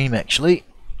stream actually,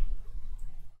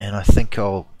 and I think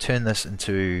I'll turn this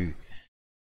into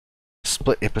a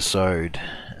split episode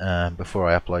before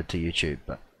I upload to YouTube.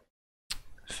 But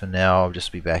for now, I'll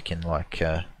just be back in like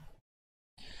I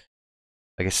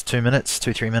guess 2 minutes,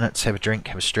 2-3 minutes, have a drink,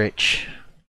 have a stretch,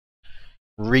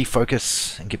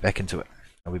 refocus, and get back into it.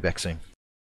 I'll be back soon.